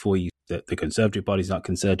point for you, that the Conservative Party is not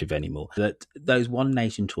Conservative anymore, that those One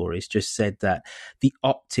Nation Tories just said that the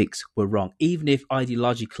optics were wrong. Even if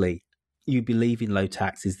ideologically you believe in low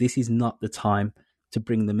taxes, this is not the time to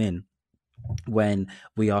bring them in when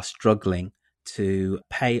we are struggling to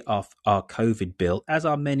pay off our COVID bill, as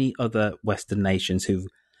are many other Western nations who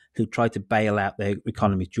tried to bail out their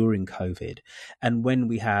economy during COVID. And when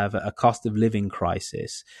we have a cost of living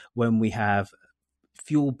crisis, when we have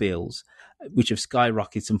fuel bills which have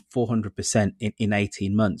skyrocketed some 400% in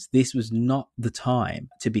 18 months, this was not the time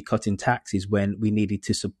to be cutting taxes when we needed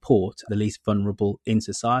to support the least vulnerable in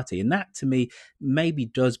society. And that, to me, maybe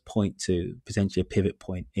does point to potentially a pivot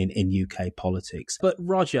point in UK politics. But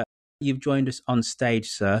Roger, you've joined us on stage,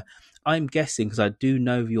 sir. I'm guessing, because I do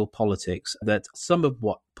know your politics, that some of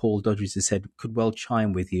what Paul Dodridge has said could well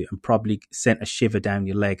chime with you and probably sent a shiver down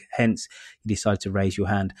your leg. Hence, you decided to raise your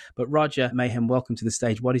hand. But Roger Mayhem, welcome to the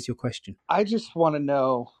stage. What is your question? I just want to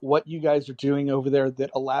know what you guys are doing over there that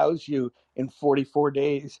allows you in 44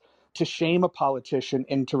 days to shame a politician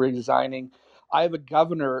into resigning. I have a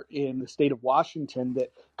governor in the state of Washington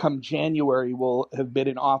that come January will have been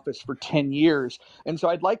in office for 10 years. And so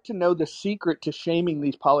I'd like to know the secret to shaming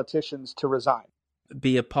these politicians to resign.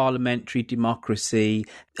 Be a parliamentary democracy,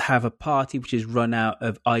 have a party which is run out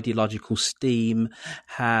of ideological steam,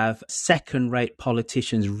 have second-rate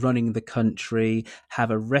politicians running the country, have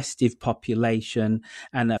a restive population,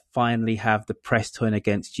 and finally have the press turn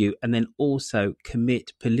against you, and then also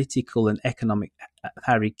commit political and economic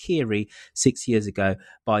harikiri 6 years ago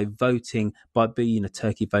by being a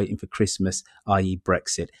turkey voting for Christmas, i.e.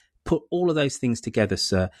 Brexit. Put all of those things together,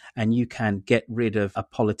 sir, and you can get rid of a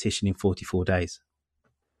politician in 44 days.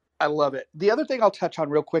 I love it. The other thing I'll touch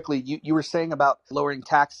on real quickly, you were saying about lowering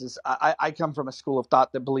taxes. I come from a school of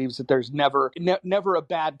thought that believes that there's never a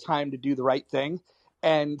bad time to do the right thing.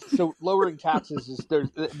 And so lowering taxes is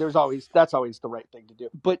that's always the right thing to do.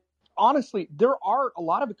 But honestly, there are a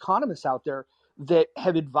lot of economists out there that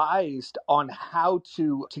have advised on how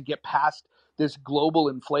to get past this global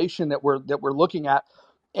inflation that we're looking at.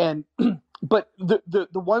 And but the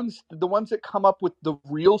ones that come up with the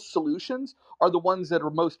real solutions are the ones that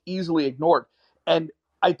are most easily ignored. And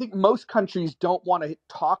I think most countries don't want to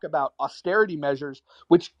talk about austerity measures,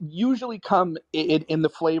 which usually come in the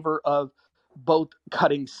flavor of both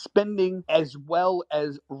cutting spending as well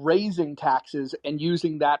as raising taxes and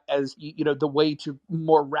using that as the way to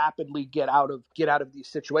more rapidly get out of these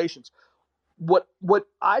situations. What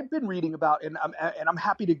I've been reading about, and I'm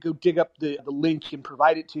happy to go dig up the link and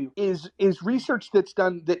provide it to you, is research that's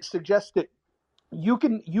done that suggests that you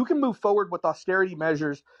can move forward with austerity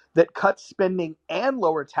measures that cut spending and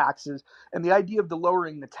lower taxes. And the idea of the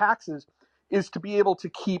lowering the taxes is to be able to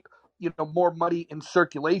keep more money in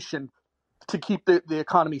circulation, to keep the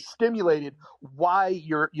economy stimulated while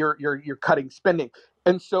you're cutting spending.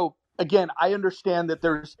 And so again, I understand that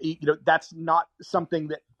that's not something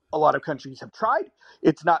that a lot of countries have tried.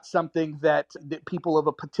 It's not something that people of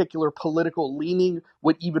a particular political leaning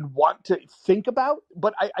would even want to think about.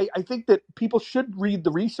 But I think that people should read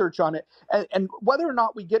the research on it. And whether or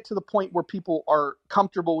not we get to the point where people are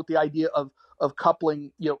comfortable with the idea of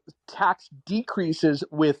coupling, tax decreases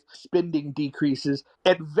with spending decreases,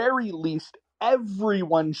 at very least,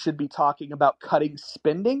 everyone should be talking about cutting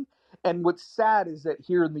spending. And what's sad is that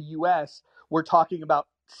here in the U.S., we're talking about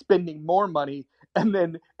spending more money, and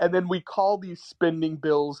then we call these spending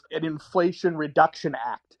bills an Inflation Reduction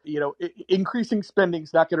Act. Increasing spending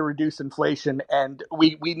is not going to reduce inflation, and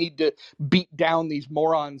we need to beat down these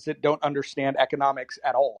morons that don't understand economics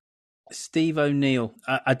at all. Steve O'Neill,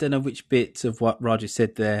 I don't know which bits of what Roger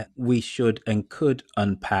said there we should and could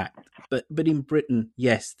unpack. But in Britain,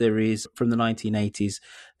 yes, there is, from the 1980s,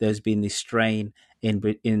 there's been this strain in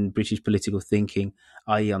British political thinking,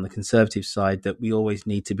 i.e. on the Conservative side, that we always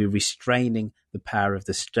need to be restraining the power of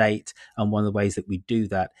the state. And one of the ways that we do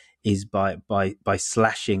that is by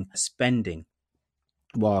slashing spending,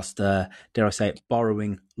 whilst, dare I say it,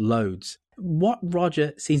 borrowing loads. What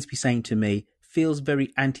Roger seems to be saying to me feels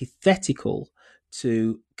very antithetical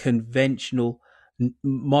to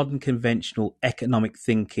modern conventional economic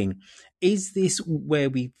thinking. Is this where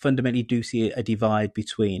we fundamentally do see a divide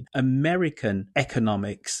between American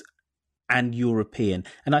economics and European?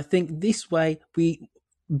 And I think this way,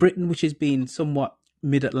 Britain, which has been somewhat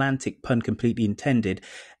mid-Atlantic, pun completely intended,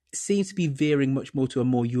 seems to be veering much more to a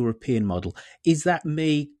more European model. Is that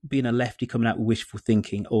me being a lefty coming out with wishful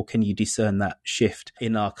thinking, or can you discern that shift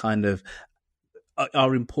in our kind of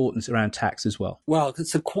our importance around tax as well? Well,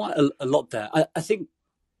 it's quite a lot there. I think,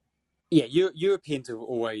 Europeans have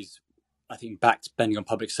always, I think, backed spending on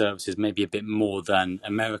public services maybe a bit more than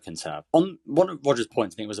Americans have. On one of Roger's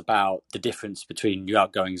points, I think, was about the difference between your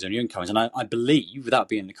outgoings and your incomings. And I believe, without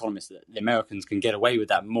being an economist, that the Americans can get away with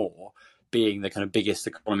that more, being the kind of biggest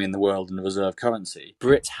economy in the world and the reserve currency.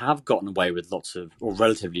 Brits have gotten away with lots of, or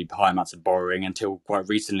relatively high amounts of borrowing until quite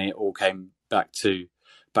recently it all came back to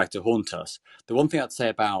haunt us. The one thing I'd say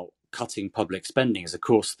about cutting public spending is, of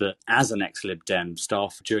course, that as an ex-Lib Dem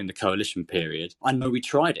staff during the coalition period, I know we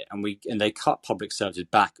tried it and they cut public services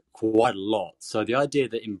back quite a lot. So the idea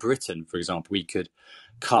that in Britain, for example, we could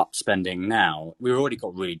cut spending now, we've already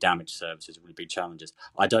got really damaged services, really big challenges.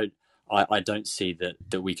 I don't see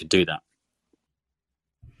that we could do that.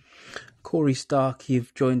 Corey Stark,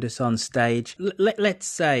 you've joined us on stage. Let's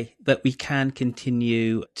say that we can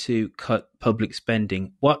continue to cut public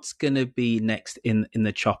spending. What's going to be next in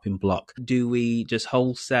the chopping block? Do we just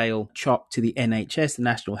wholesale chop to the NHS, the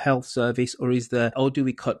National Health Service, or do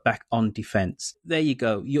we cut back on defence? There you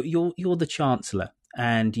go. You're the Chancellor,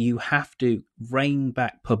 and you have to rein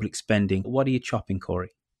back public spending. What are you chopping,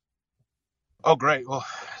 Corey? Oh, great. Well,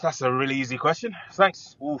 that's a really easy question.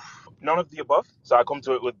 Thanks. Oof. None of the above. So I come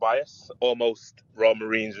to it with bias, almost Royal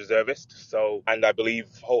Marines reservist. And I believe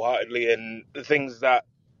wholeheartedly in the things that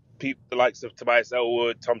the likes of Tobias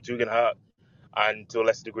Ellwood, Tom Tugendhat, and to a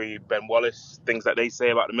lesser degree, Ben Wallace, things that they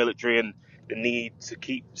say about the military and the need to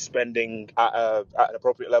keep spending at an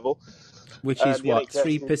appropriate level. Which is what,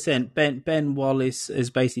 3%? Ben Wallace has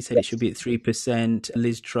basically said it should be at 3%.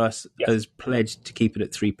 Liz Truss has pledged to keep it at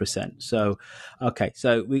 3%. So, okay,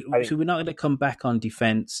 so we're not going to come back on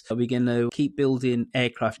defence. We're going to keep building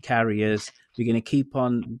aircraft carriers. We're going to keep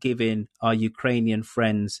on giving our Ukrainian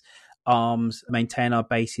friends arms, maintain our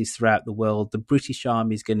bases throughout the world. The British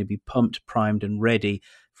Army is going to be pumped, primed and ready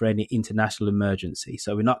for any international emergency.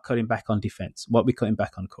 So we're not cutting back on defence. What are we cutting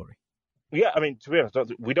back on, Corey? Yeah, I mean, to be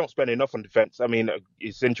honest, we don't spend enough on defence. I mean,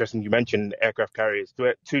 it's interesting you mentioned aircraft carriers.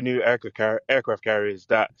 Two new aircraft carriers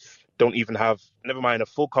that don't even have, never mind, a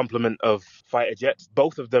full complement of fighter jets.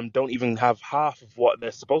 Both of them don't even have half of what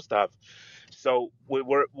they're supposed to have. So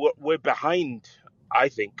we're behind, I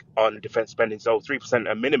think, on defence spending. So 3%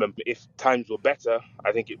 a minimum. If times were better,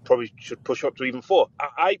 I think it probably should push up to even 4%.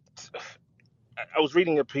 I was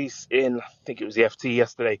reading a piece in, I think it was the FT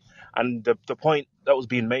yesterday, and the point that was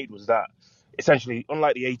being made was that essentially,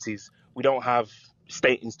 unlike the 80s, we don't have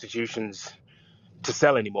state institutions to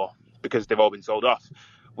sell anymore because they've all been sold off.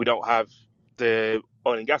 We don't have the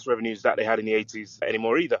oil and gas revenues that they had in the 80s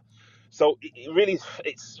anymore either. So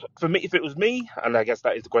it's for me, if it was me, and I guess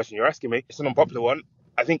that is the question you're asking me, it's an unpopular one.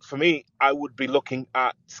 I think for me, I would be looking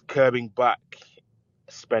at curbing back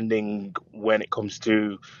spending when it comes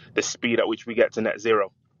to the speed at which we get to net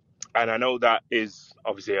zero. And I know that is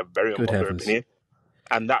obviously a very unpopular opinion.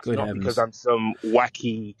 And that's because I'm some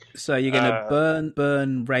wacky... So you're going to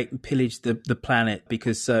burn, rape and pillage the planet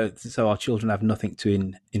because so our children have nothing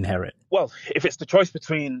to inherit? Well, if it's the choice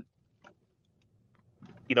between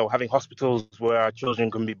having hospitals where our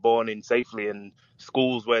children can be born in safely and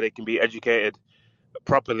schools where they can be educated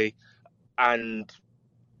properly, and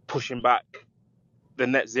pushing back the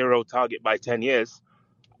net zero target by 10 years.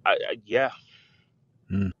 Yeah.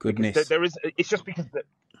 Goodness. There is. It's just because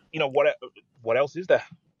what else is there?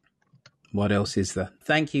 What else is there?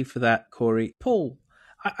 Thank you for that, Corey. Paul,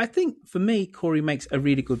 I think for me, Corey makes a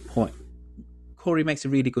really good point.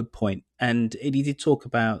 And he did talk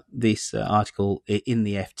about this article in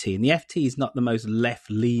the FT. And the FT is not the most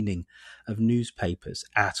left-leaning of newspapers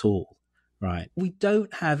at all, right? We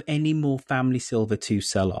don't have any more family silver to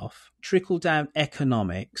sell off. Trickle-down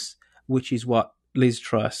economics, which is what Liz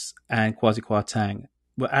Truss and Kwasi Kwarteng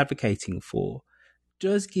were advocating for,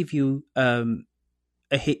 does give you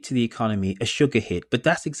a hit to the economy, a sugar hit, but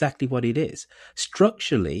that's exactly what it is.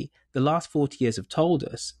 Structurally, the last 40 years have told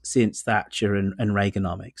us, since Thatcher and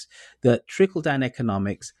Reaganomics, that trickle-down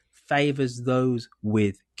economics favors those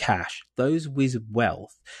with cash, those with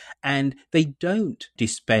wealth, and they don't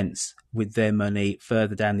dispense with their money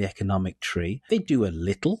further down the economic tree. They do a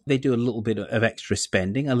little bit of extra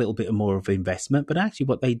spending, a little bit more of investment, but actually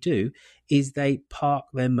what they do is they park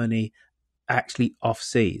their money actually off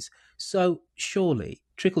seas. So surely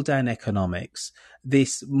trickle-down economics,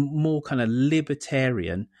 this more kind of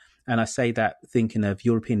libertarian, and I say that thinking of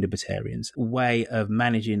European libertarians, way of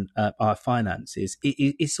managing our finances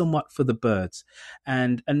is somewhat for the birds.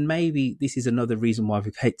 And maybe this is another reason why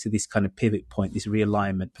we've hit to this kind of pivot point, this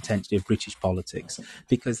realignment potentially of British politics,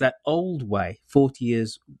 because that old way, 40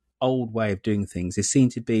 years old way of doing things is seen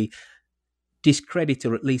to be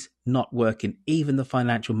discredited or at least not working. Even the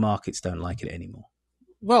financial markets don't like it anymore.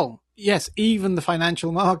 Well, yes, even the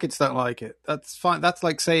financial markets don't like it. That's fine. That's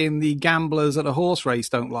like saying the gamblers at a horse race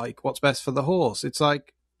don't like what's best for the horse. It's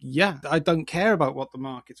like, yeah, I don't care about what the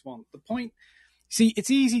markets want. The point, see,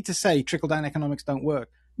 it's easy to say trickle-down economics don't work.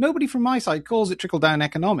 Nobody from my side calls it trickle-down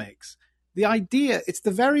economics. The idea, it's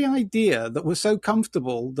the very idea that we're so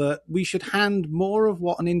comfortable that we should hand more of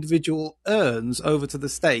what an individual earns over to the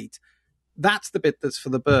state. That's the bit that's for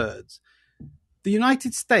the birds. The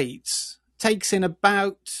United States takes in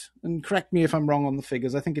about, and correct me if I'm wrong on the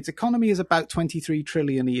figures, I think its economy is about 23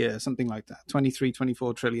 trillion a year, something like that, 23,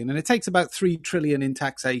 24 trillion. And it takes about 3 trillion in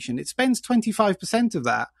taxation. It spends 25% of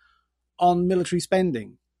that on military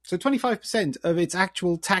spending. So 25% of its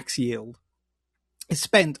actual tax yield is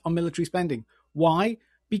spent on military spending. Why?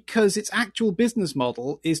 Because its actual business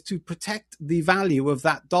model is to protect the value of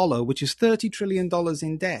that dollar, which is $30 trillion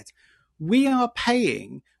in debt. We are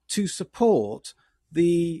paying to support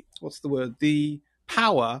the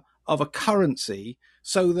power of a currency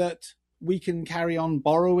so that we can carry on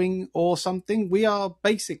borrowing or something. We are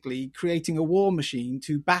basically creating a war machine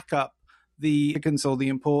to back up the significance or the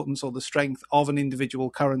importance or the strength of an individual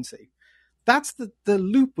currency. That's the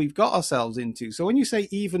loop we've got ourselves into. So when you say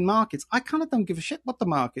even markets, I kind of don't give a shit what the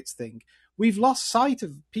markets think. We've lost sight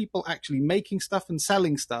of people actually making stuff and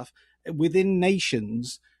selling stuff within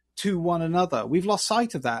nations to one another. We've lost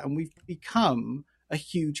sight of that, and we've become a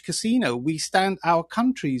huge casino. Our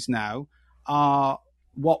countries now are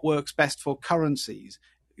what works best for currencies.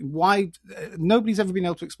 Why nobody's ever been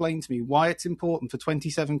able to explain to me why it's important for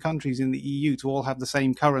 27 countries in the EU to all have the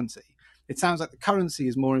same currency. It sounds like the currency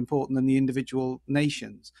is more important than the individual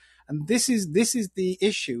nations. And this is the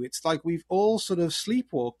issue. It's like we've all sort of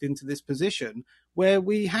sleepwalked into this position where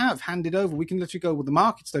we have handed over. We can literally go, well, the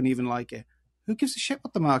markets don't even like it. Who gives a shit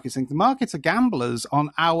what the markets think? The markets are gamblers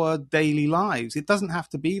on our daily lives. It doesn't have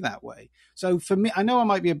to be that way. So for me, I know I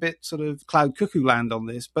might be a bit sort of cloud cuckoo land on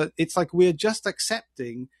this, but it's like we're just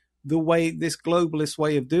accepting this globalist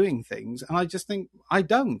way of doing things. And I just think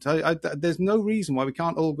there's no reason why we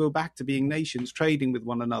can't all go back to being nations trading with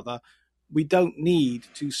one another. We don't need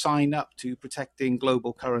to sign up to protecting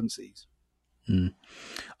global currencies.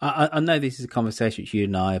 I know this is a conversation which you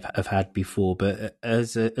and I have had before, but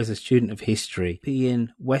as a student of history,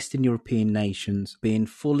 being Western European nations, being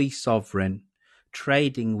fully sovereign,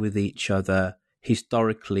 trading with each other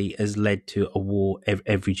historically has led to a war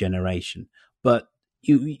every generation. But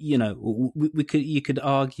you could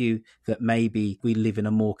argue that maybe we live in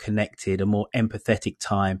a more connected, a more empathetic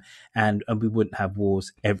time, and we wouldn't have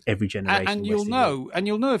wars every generation. And you'll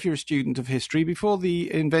know if you're a student of history, before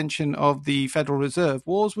the invention of the Federal Reserve,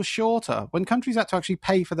 wars were shorter. When countries had to actually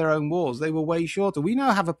pay for their own wars, they were way shorter. We now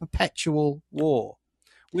have a perpetual war.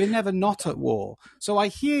 We're never not at war. So I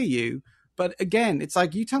hear you. But again, it's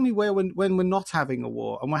like you tell me when we're not having a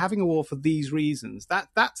war, and we're having a war for these reasons.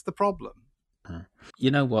 That's the problem.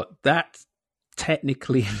 You know what? That's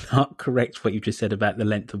technically not correct what you just said about the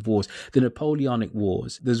length of wars. The Napoleonic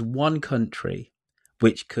Wars, there's one country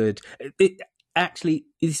which could... actually,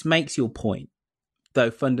 this makes your point,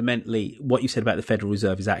 though fundamentally what you said about the Federal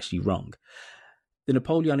Reserve is actually wrong. The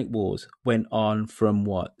Napoleonic Wars went on from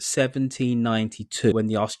 1792, when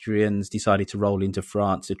the Austrians decided to roll into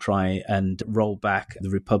France to try and roll back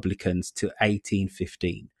the Republicans, to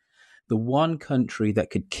 1815. The one country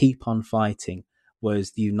that could keep on fighting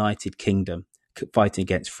was the United Kingdom, fighting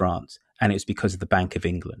against France. And it was because of the Bank of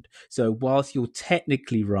England. So whilst you're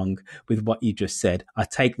technically wrong with what you just said, I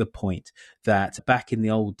take the point that back in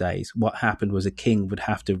the old days, what happened was a king would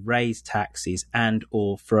have to raise taxes and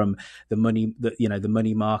or from the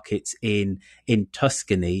money markets in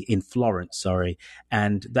Tuscany, in Florence, sorry.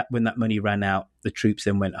 And that when that money ran out, the troops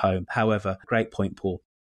then went home. However, great point, Paul.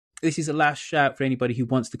 This is a last shout for anybody who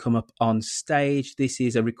wants to come up on stage. This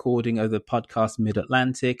is a recording of the podcast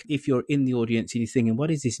Mid-Atlantic. If you're in the audience and you're thinking,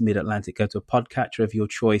 what is this Mid-Atlantic? Go to a podcatcher of your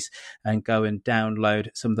choice and go and download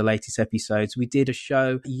some of the latest episodes. We did a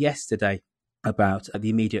show yesterday about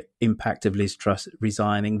the immediate impact of Liz Truss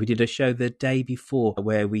resigning. We did a show the day before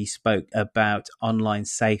where we spoke about online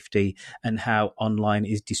safety and how online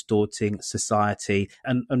is distorting society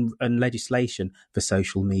and legislation for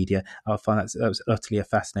social media. I find that was utterly a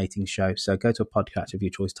fascinating show. So go to a podcast of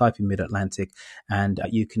your choice, type in Mid-Atlantic, and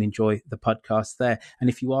you can enjoy the podcast there. And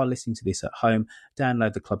if you are listening to this at home,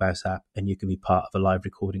 download the Clubhouse app and you can be part of a live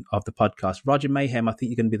recording of the podcast. Roger Mayhem, I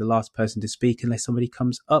think you're going to be the last person to speak unless somebody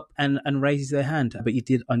comes up and raises their hand, but you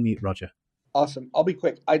did unmute, Roger. Awesome. I'll be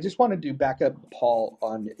quick. I just wanted to back up Paul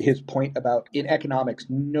on his point about in economics,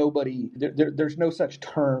 there's no such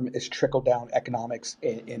term as trickle-down economics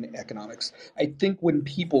in economics. I think when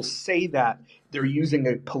people say that, they're using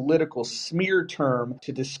a political smear term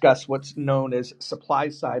to discuss what's known as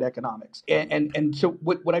supply-side economics. And so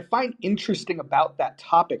what I find interesting about that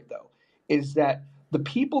topic, though, is that the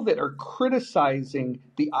people that are criticizing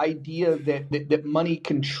the idea that money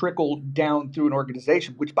can trickle down through an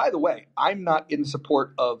organization, which, by the way, I'm not in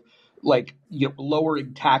support of,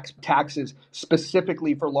 lowering taxes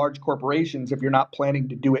specifically for large corporations if you're not planning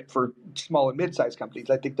to do it for small and mid-sized companies.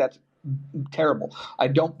 I think that's terrible. I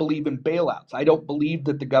don't believe in bailouts. I don't believe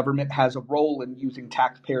that the government has a role in using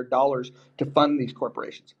taxpayer dollars to fund these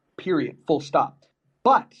corporations, period, full stop.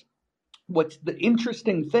 But what's the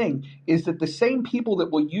interesting thing is that the same people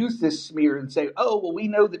that will use this smear and say, oh, well, we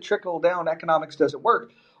know that trickle-down economics doesn't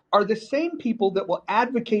work, are the same people that will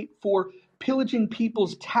advocate for pillaging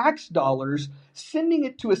people's tax dollars, sending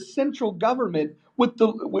it to a central government with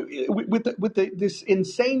this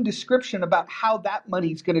insane description about how that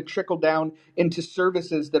money is going to trickle down into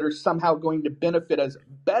services that are somehow going to benefit us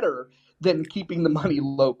better than keeping the money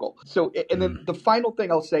local. So, and then the final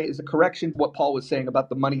thing I'll say is a correction to what Paul was saying about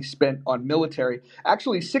the money spent on military.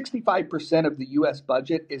 Actually, 65% of the U.S.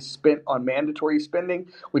 budget is spent on mandatory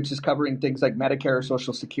spending, which is covering things like Medicare,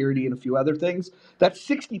 Social Security, and a few other things. That's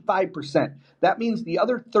 65%. That means the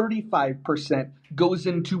other 35% goes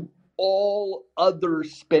into all other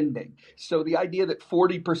spending. So the idea that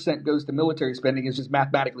 40% goes to military spending is just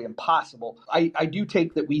mathematically impossible. I do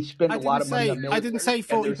take that we spend a lot of money on military. I didn't say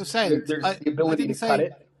 40%. There's the ability to cut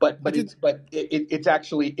it, but it's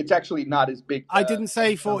actually not as big. I didn't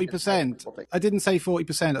say 40%. I didn't say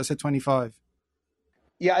 40%. I said 25.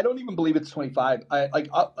 Yeah, I don't even believe it's 25.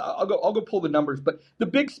 I'll go pull the numbers, but the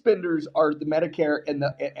big spenders are the Medicare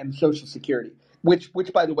and Social Security, which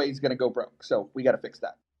by the way is going to go broke. So we got to fix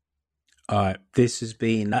that. All right, this has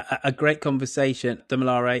been a great conversation.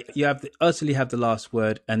 Damilare, you utterly have the last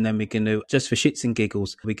word, and then we're going to, just for shits and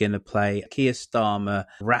giggles, we're going to play Keir Starmer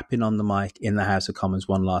rapping on the mic in the House of Commons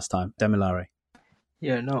one last time. Damilare.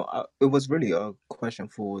 Yeah, no, it was really a question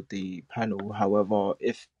for the panel. However,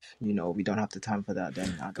 if, we don't have the time for that,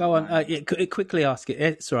 then go on. Quickly ask it.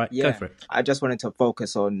 It's all right. Yeah, go for it. I just wanted to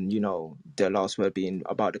focus on, the last word being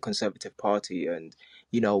about the Conservative Party and,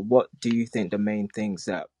 what do you think the main things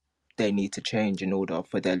that they need to change in order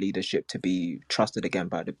for their leadership to be trusted again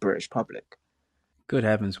by the British public? Good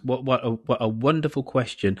heavens, what a wonderful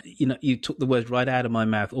question. You took the words right out of my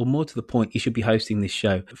mouth, or more to the point, you should be hosting this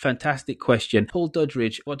show. Fantastic question. Paul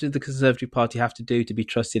Dudridge, what does the Conservative Party have to do to be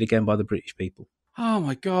trusted again by the British people? Oh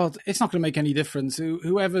my God, it's not going to make any difference.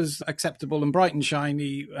 Whoever's acceptable and bright and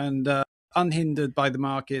shiny and unhindered by the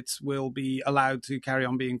markets will be allowed to carry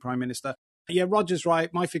on being Prime Minister. Yeah, Roger's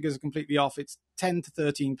right. My figures are completely off. It's 10 to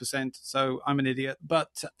 13%, so I'm an idiot.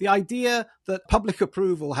 But the idea that public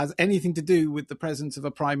approval has anything to do with the presence of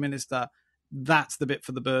a Prime Minister, that's the bit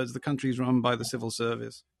for the birds. The country's run by the civil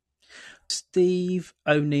service. Steve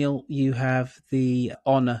O'Neill, you have the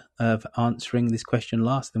honour of answering this question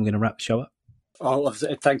last. Then we're going to wrap the show up. Oh,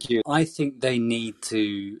 thank you. I think they need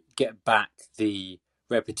to get back the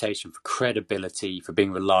reputation for credibility, for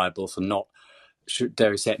being reliable, for not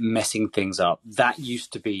dare I say it, messing things up. That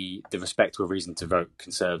used to be the respectable reason to vote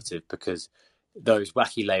Conservative, because those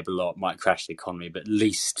wacky Labour lot might crash the economy, but at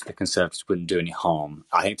least the Conservatives wouldn't do any harm.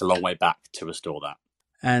 I think it's a long way back to restore that.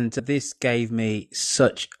 And this gave me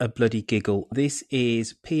such a bloody giggle. This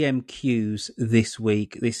is PMQs this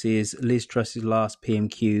week. This is Liz Truss's last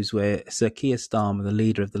PMQs, where Sir Keir Starmer, the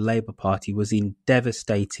leader of the Labour Party, was in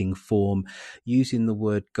devastating form, using the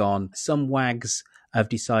word gone. Some wags have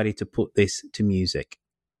decided to put this to music.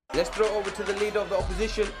 Let's throw it over to the leader of the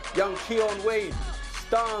opposition, young Keon Wade.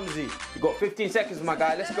 Stormzy, you got 15 seconds, my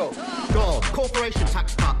guy. Let's go. Gone. Corporation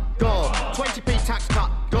tax cut. Gone. 20p tax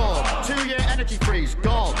cut. Gone. 2-year energy freeze.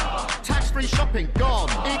 Gone. Tax-free shopping. Gone.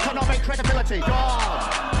 Economic credibility. Gone.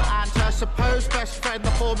 And her supposed best friend,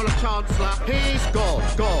 the former Chancellor, he's gone.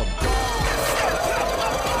 Gone.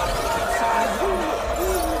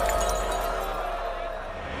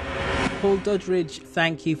 Paul Dudridge,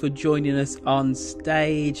 thank you for joining us on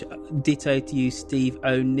stage. Ditto to you, Steve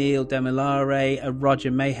O'Neill, Demilare,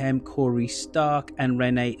 Roger Mayhem, Corey Stark, and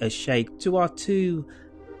Renee Ashake. To our two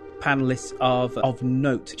panellists of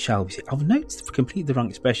note, shall we say, of note, completely the wrong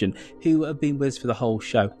expression, who have been with us for the whole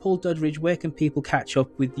show. Paul Dudridge, where can people catch up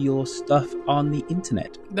with your stuff on the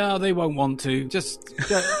internet? No, they won't want to. Just...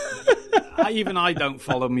 even I don't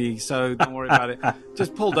follow me, so don't worry about it.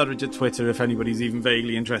 Just Paul Dudridge at Twitter if anybody's even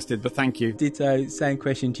vaguely interested, but thank you. Ditto. Same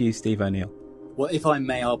question to you, Steve O'Neill. Well, if I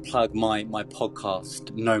may, I'll plug my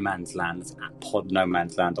podcast, No Man's Land, at Pod No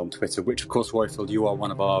Man's Land on Twitter, which, of course, Royfield, you are one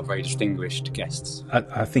of our very distinguished guests.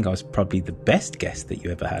 I think I was probably the best guest that you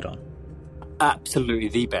ever had on. Absolutely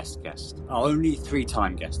the best guest. Our only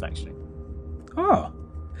 3-time guest, actually. Oh.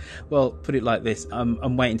 Well, put it like this,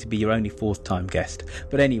 I'm waiting to be your only 4th-time guest.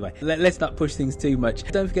 But anyway, let's not push things too much.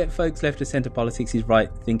 Don't forget, folks, left of centre politics is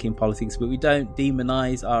right-thinking politics, but we don't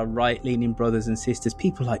demonise our right-leaning brothers and sisters,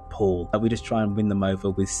 people like Paul. We just try and win them over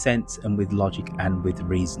with sense and with logic and with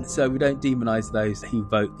reason. So we don't demonise those who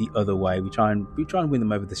vote the other way. We try and win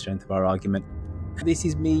them over the strength of our argument. This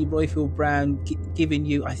is me, Royfield Brown, giving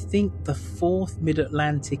you, I think, the 4th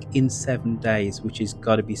Mid-Atlantic in 7 days, which has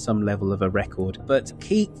got to be some level of a record. But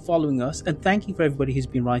keep following us, and thank you for everybody who's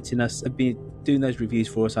been writing us and been doing those reviews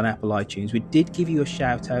for us on Apple iTunes. We did give you a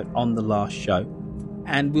shout out on the last show,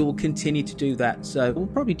 and we will continue to do that. So we'll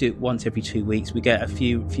probably do it once every 2 weeks. We get a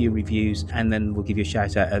few reviews, and then we'll give you a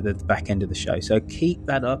shout out at the back end of the show. So keep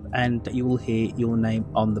that up, and you will hear your name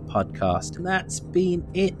on the podcast. And that's been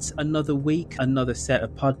it. Another week, another set of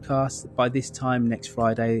podcasts. By this time next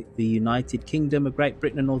Friday, the United Kingdom of Great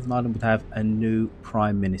Britain and Northern Ireland would have a new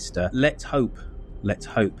Prime Minister. Let's hope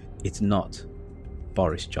it's not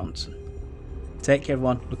Boris Johnson. Take care,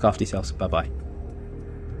 everyone. Look after yourselves. Bye-bye.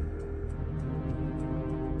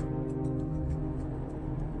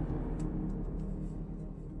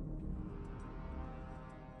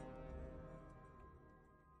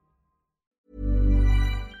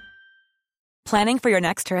 Planning for your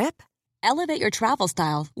next trip? Elevate your travel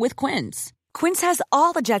style with Quince. Quince has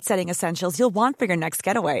all the jet-setting essentials you'll want for your next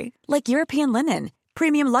getaway, like European linen,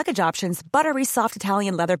 premium luggage options, buttery soft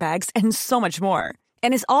Italian leather bags, and so much more.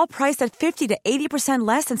 And is all priced at 50 to 80%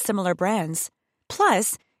 less than similar brands.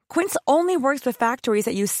 Plus, Quince only works with factories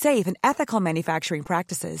that use safe and ethical manufacturing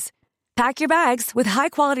practices. Pack your bags with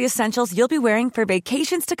high-quality essentials you'll be wearing for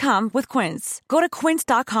vacations to come with Quince. Go to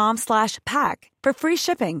quince.com/pack for free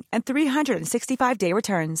shipping and 365-day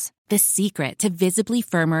returns. The secret to visibly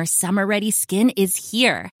firmer, summer-ready skin is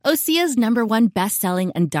here. Osea's #1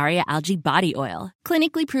 best-selling Undaria Algae Body Oil.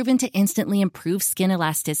 Clinically proven to instantly improve skin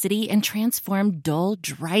elasticity and transform dull,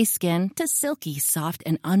 dry skin to silky, soft,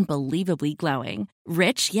 and unbelievably glowing.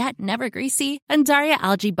 Rich yet never greasy, Undaria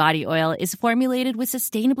Algae Body Oil is formulated with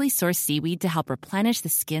sustainably sourced seaweed to help replenish the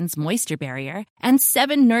skin's moisture barrier, and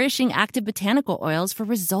 7 nourishing active botanical oils for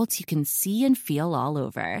results you can see and feel all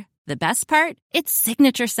over. The best part? Its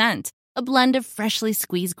signature scent. A blend of freshly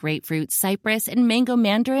squeezed grapefruit, cypress, and mango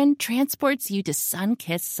mandarin transports you to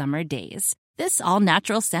sun-kissed summer days. This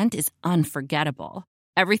all-natural scent is unforgettable.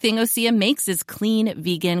 Everything Osea makes is clean,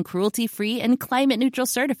 vegan, cruelty-free, and climate-neutral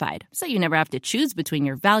certified, so you never have to choose between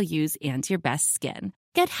your values and your best skin.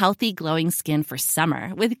 Get healthy, glowing skin for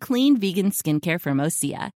summer with clean, vegan skincare from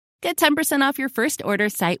Osea. Get 10% off your first order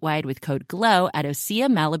site-wide with code GLOW at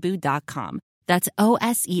OseaMalibu.com. That's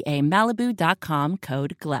OSEAMalibu.com,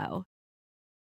 code GLOW.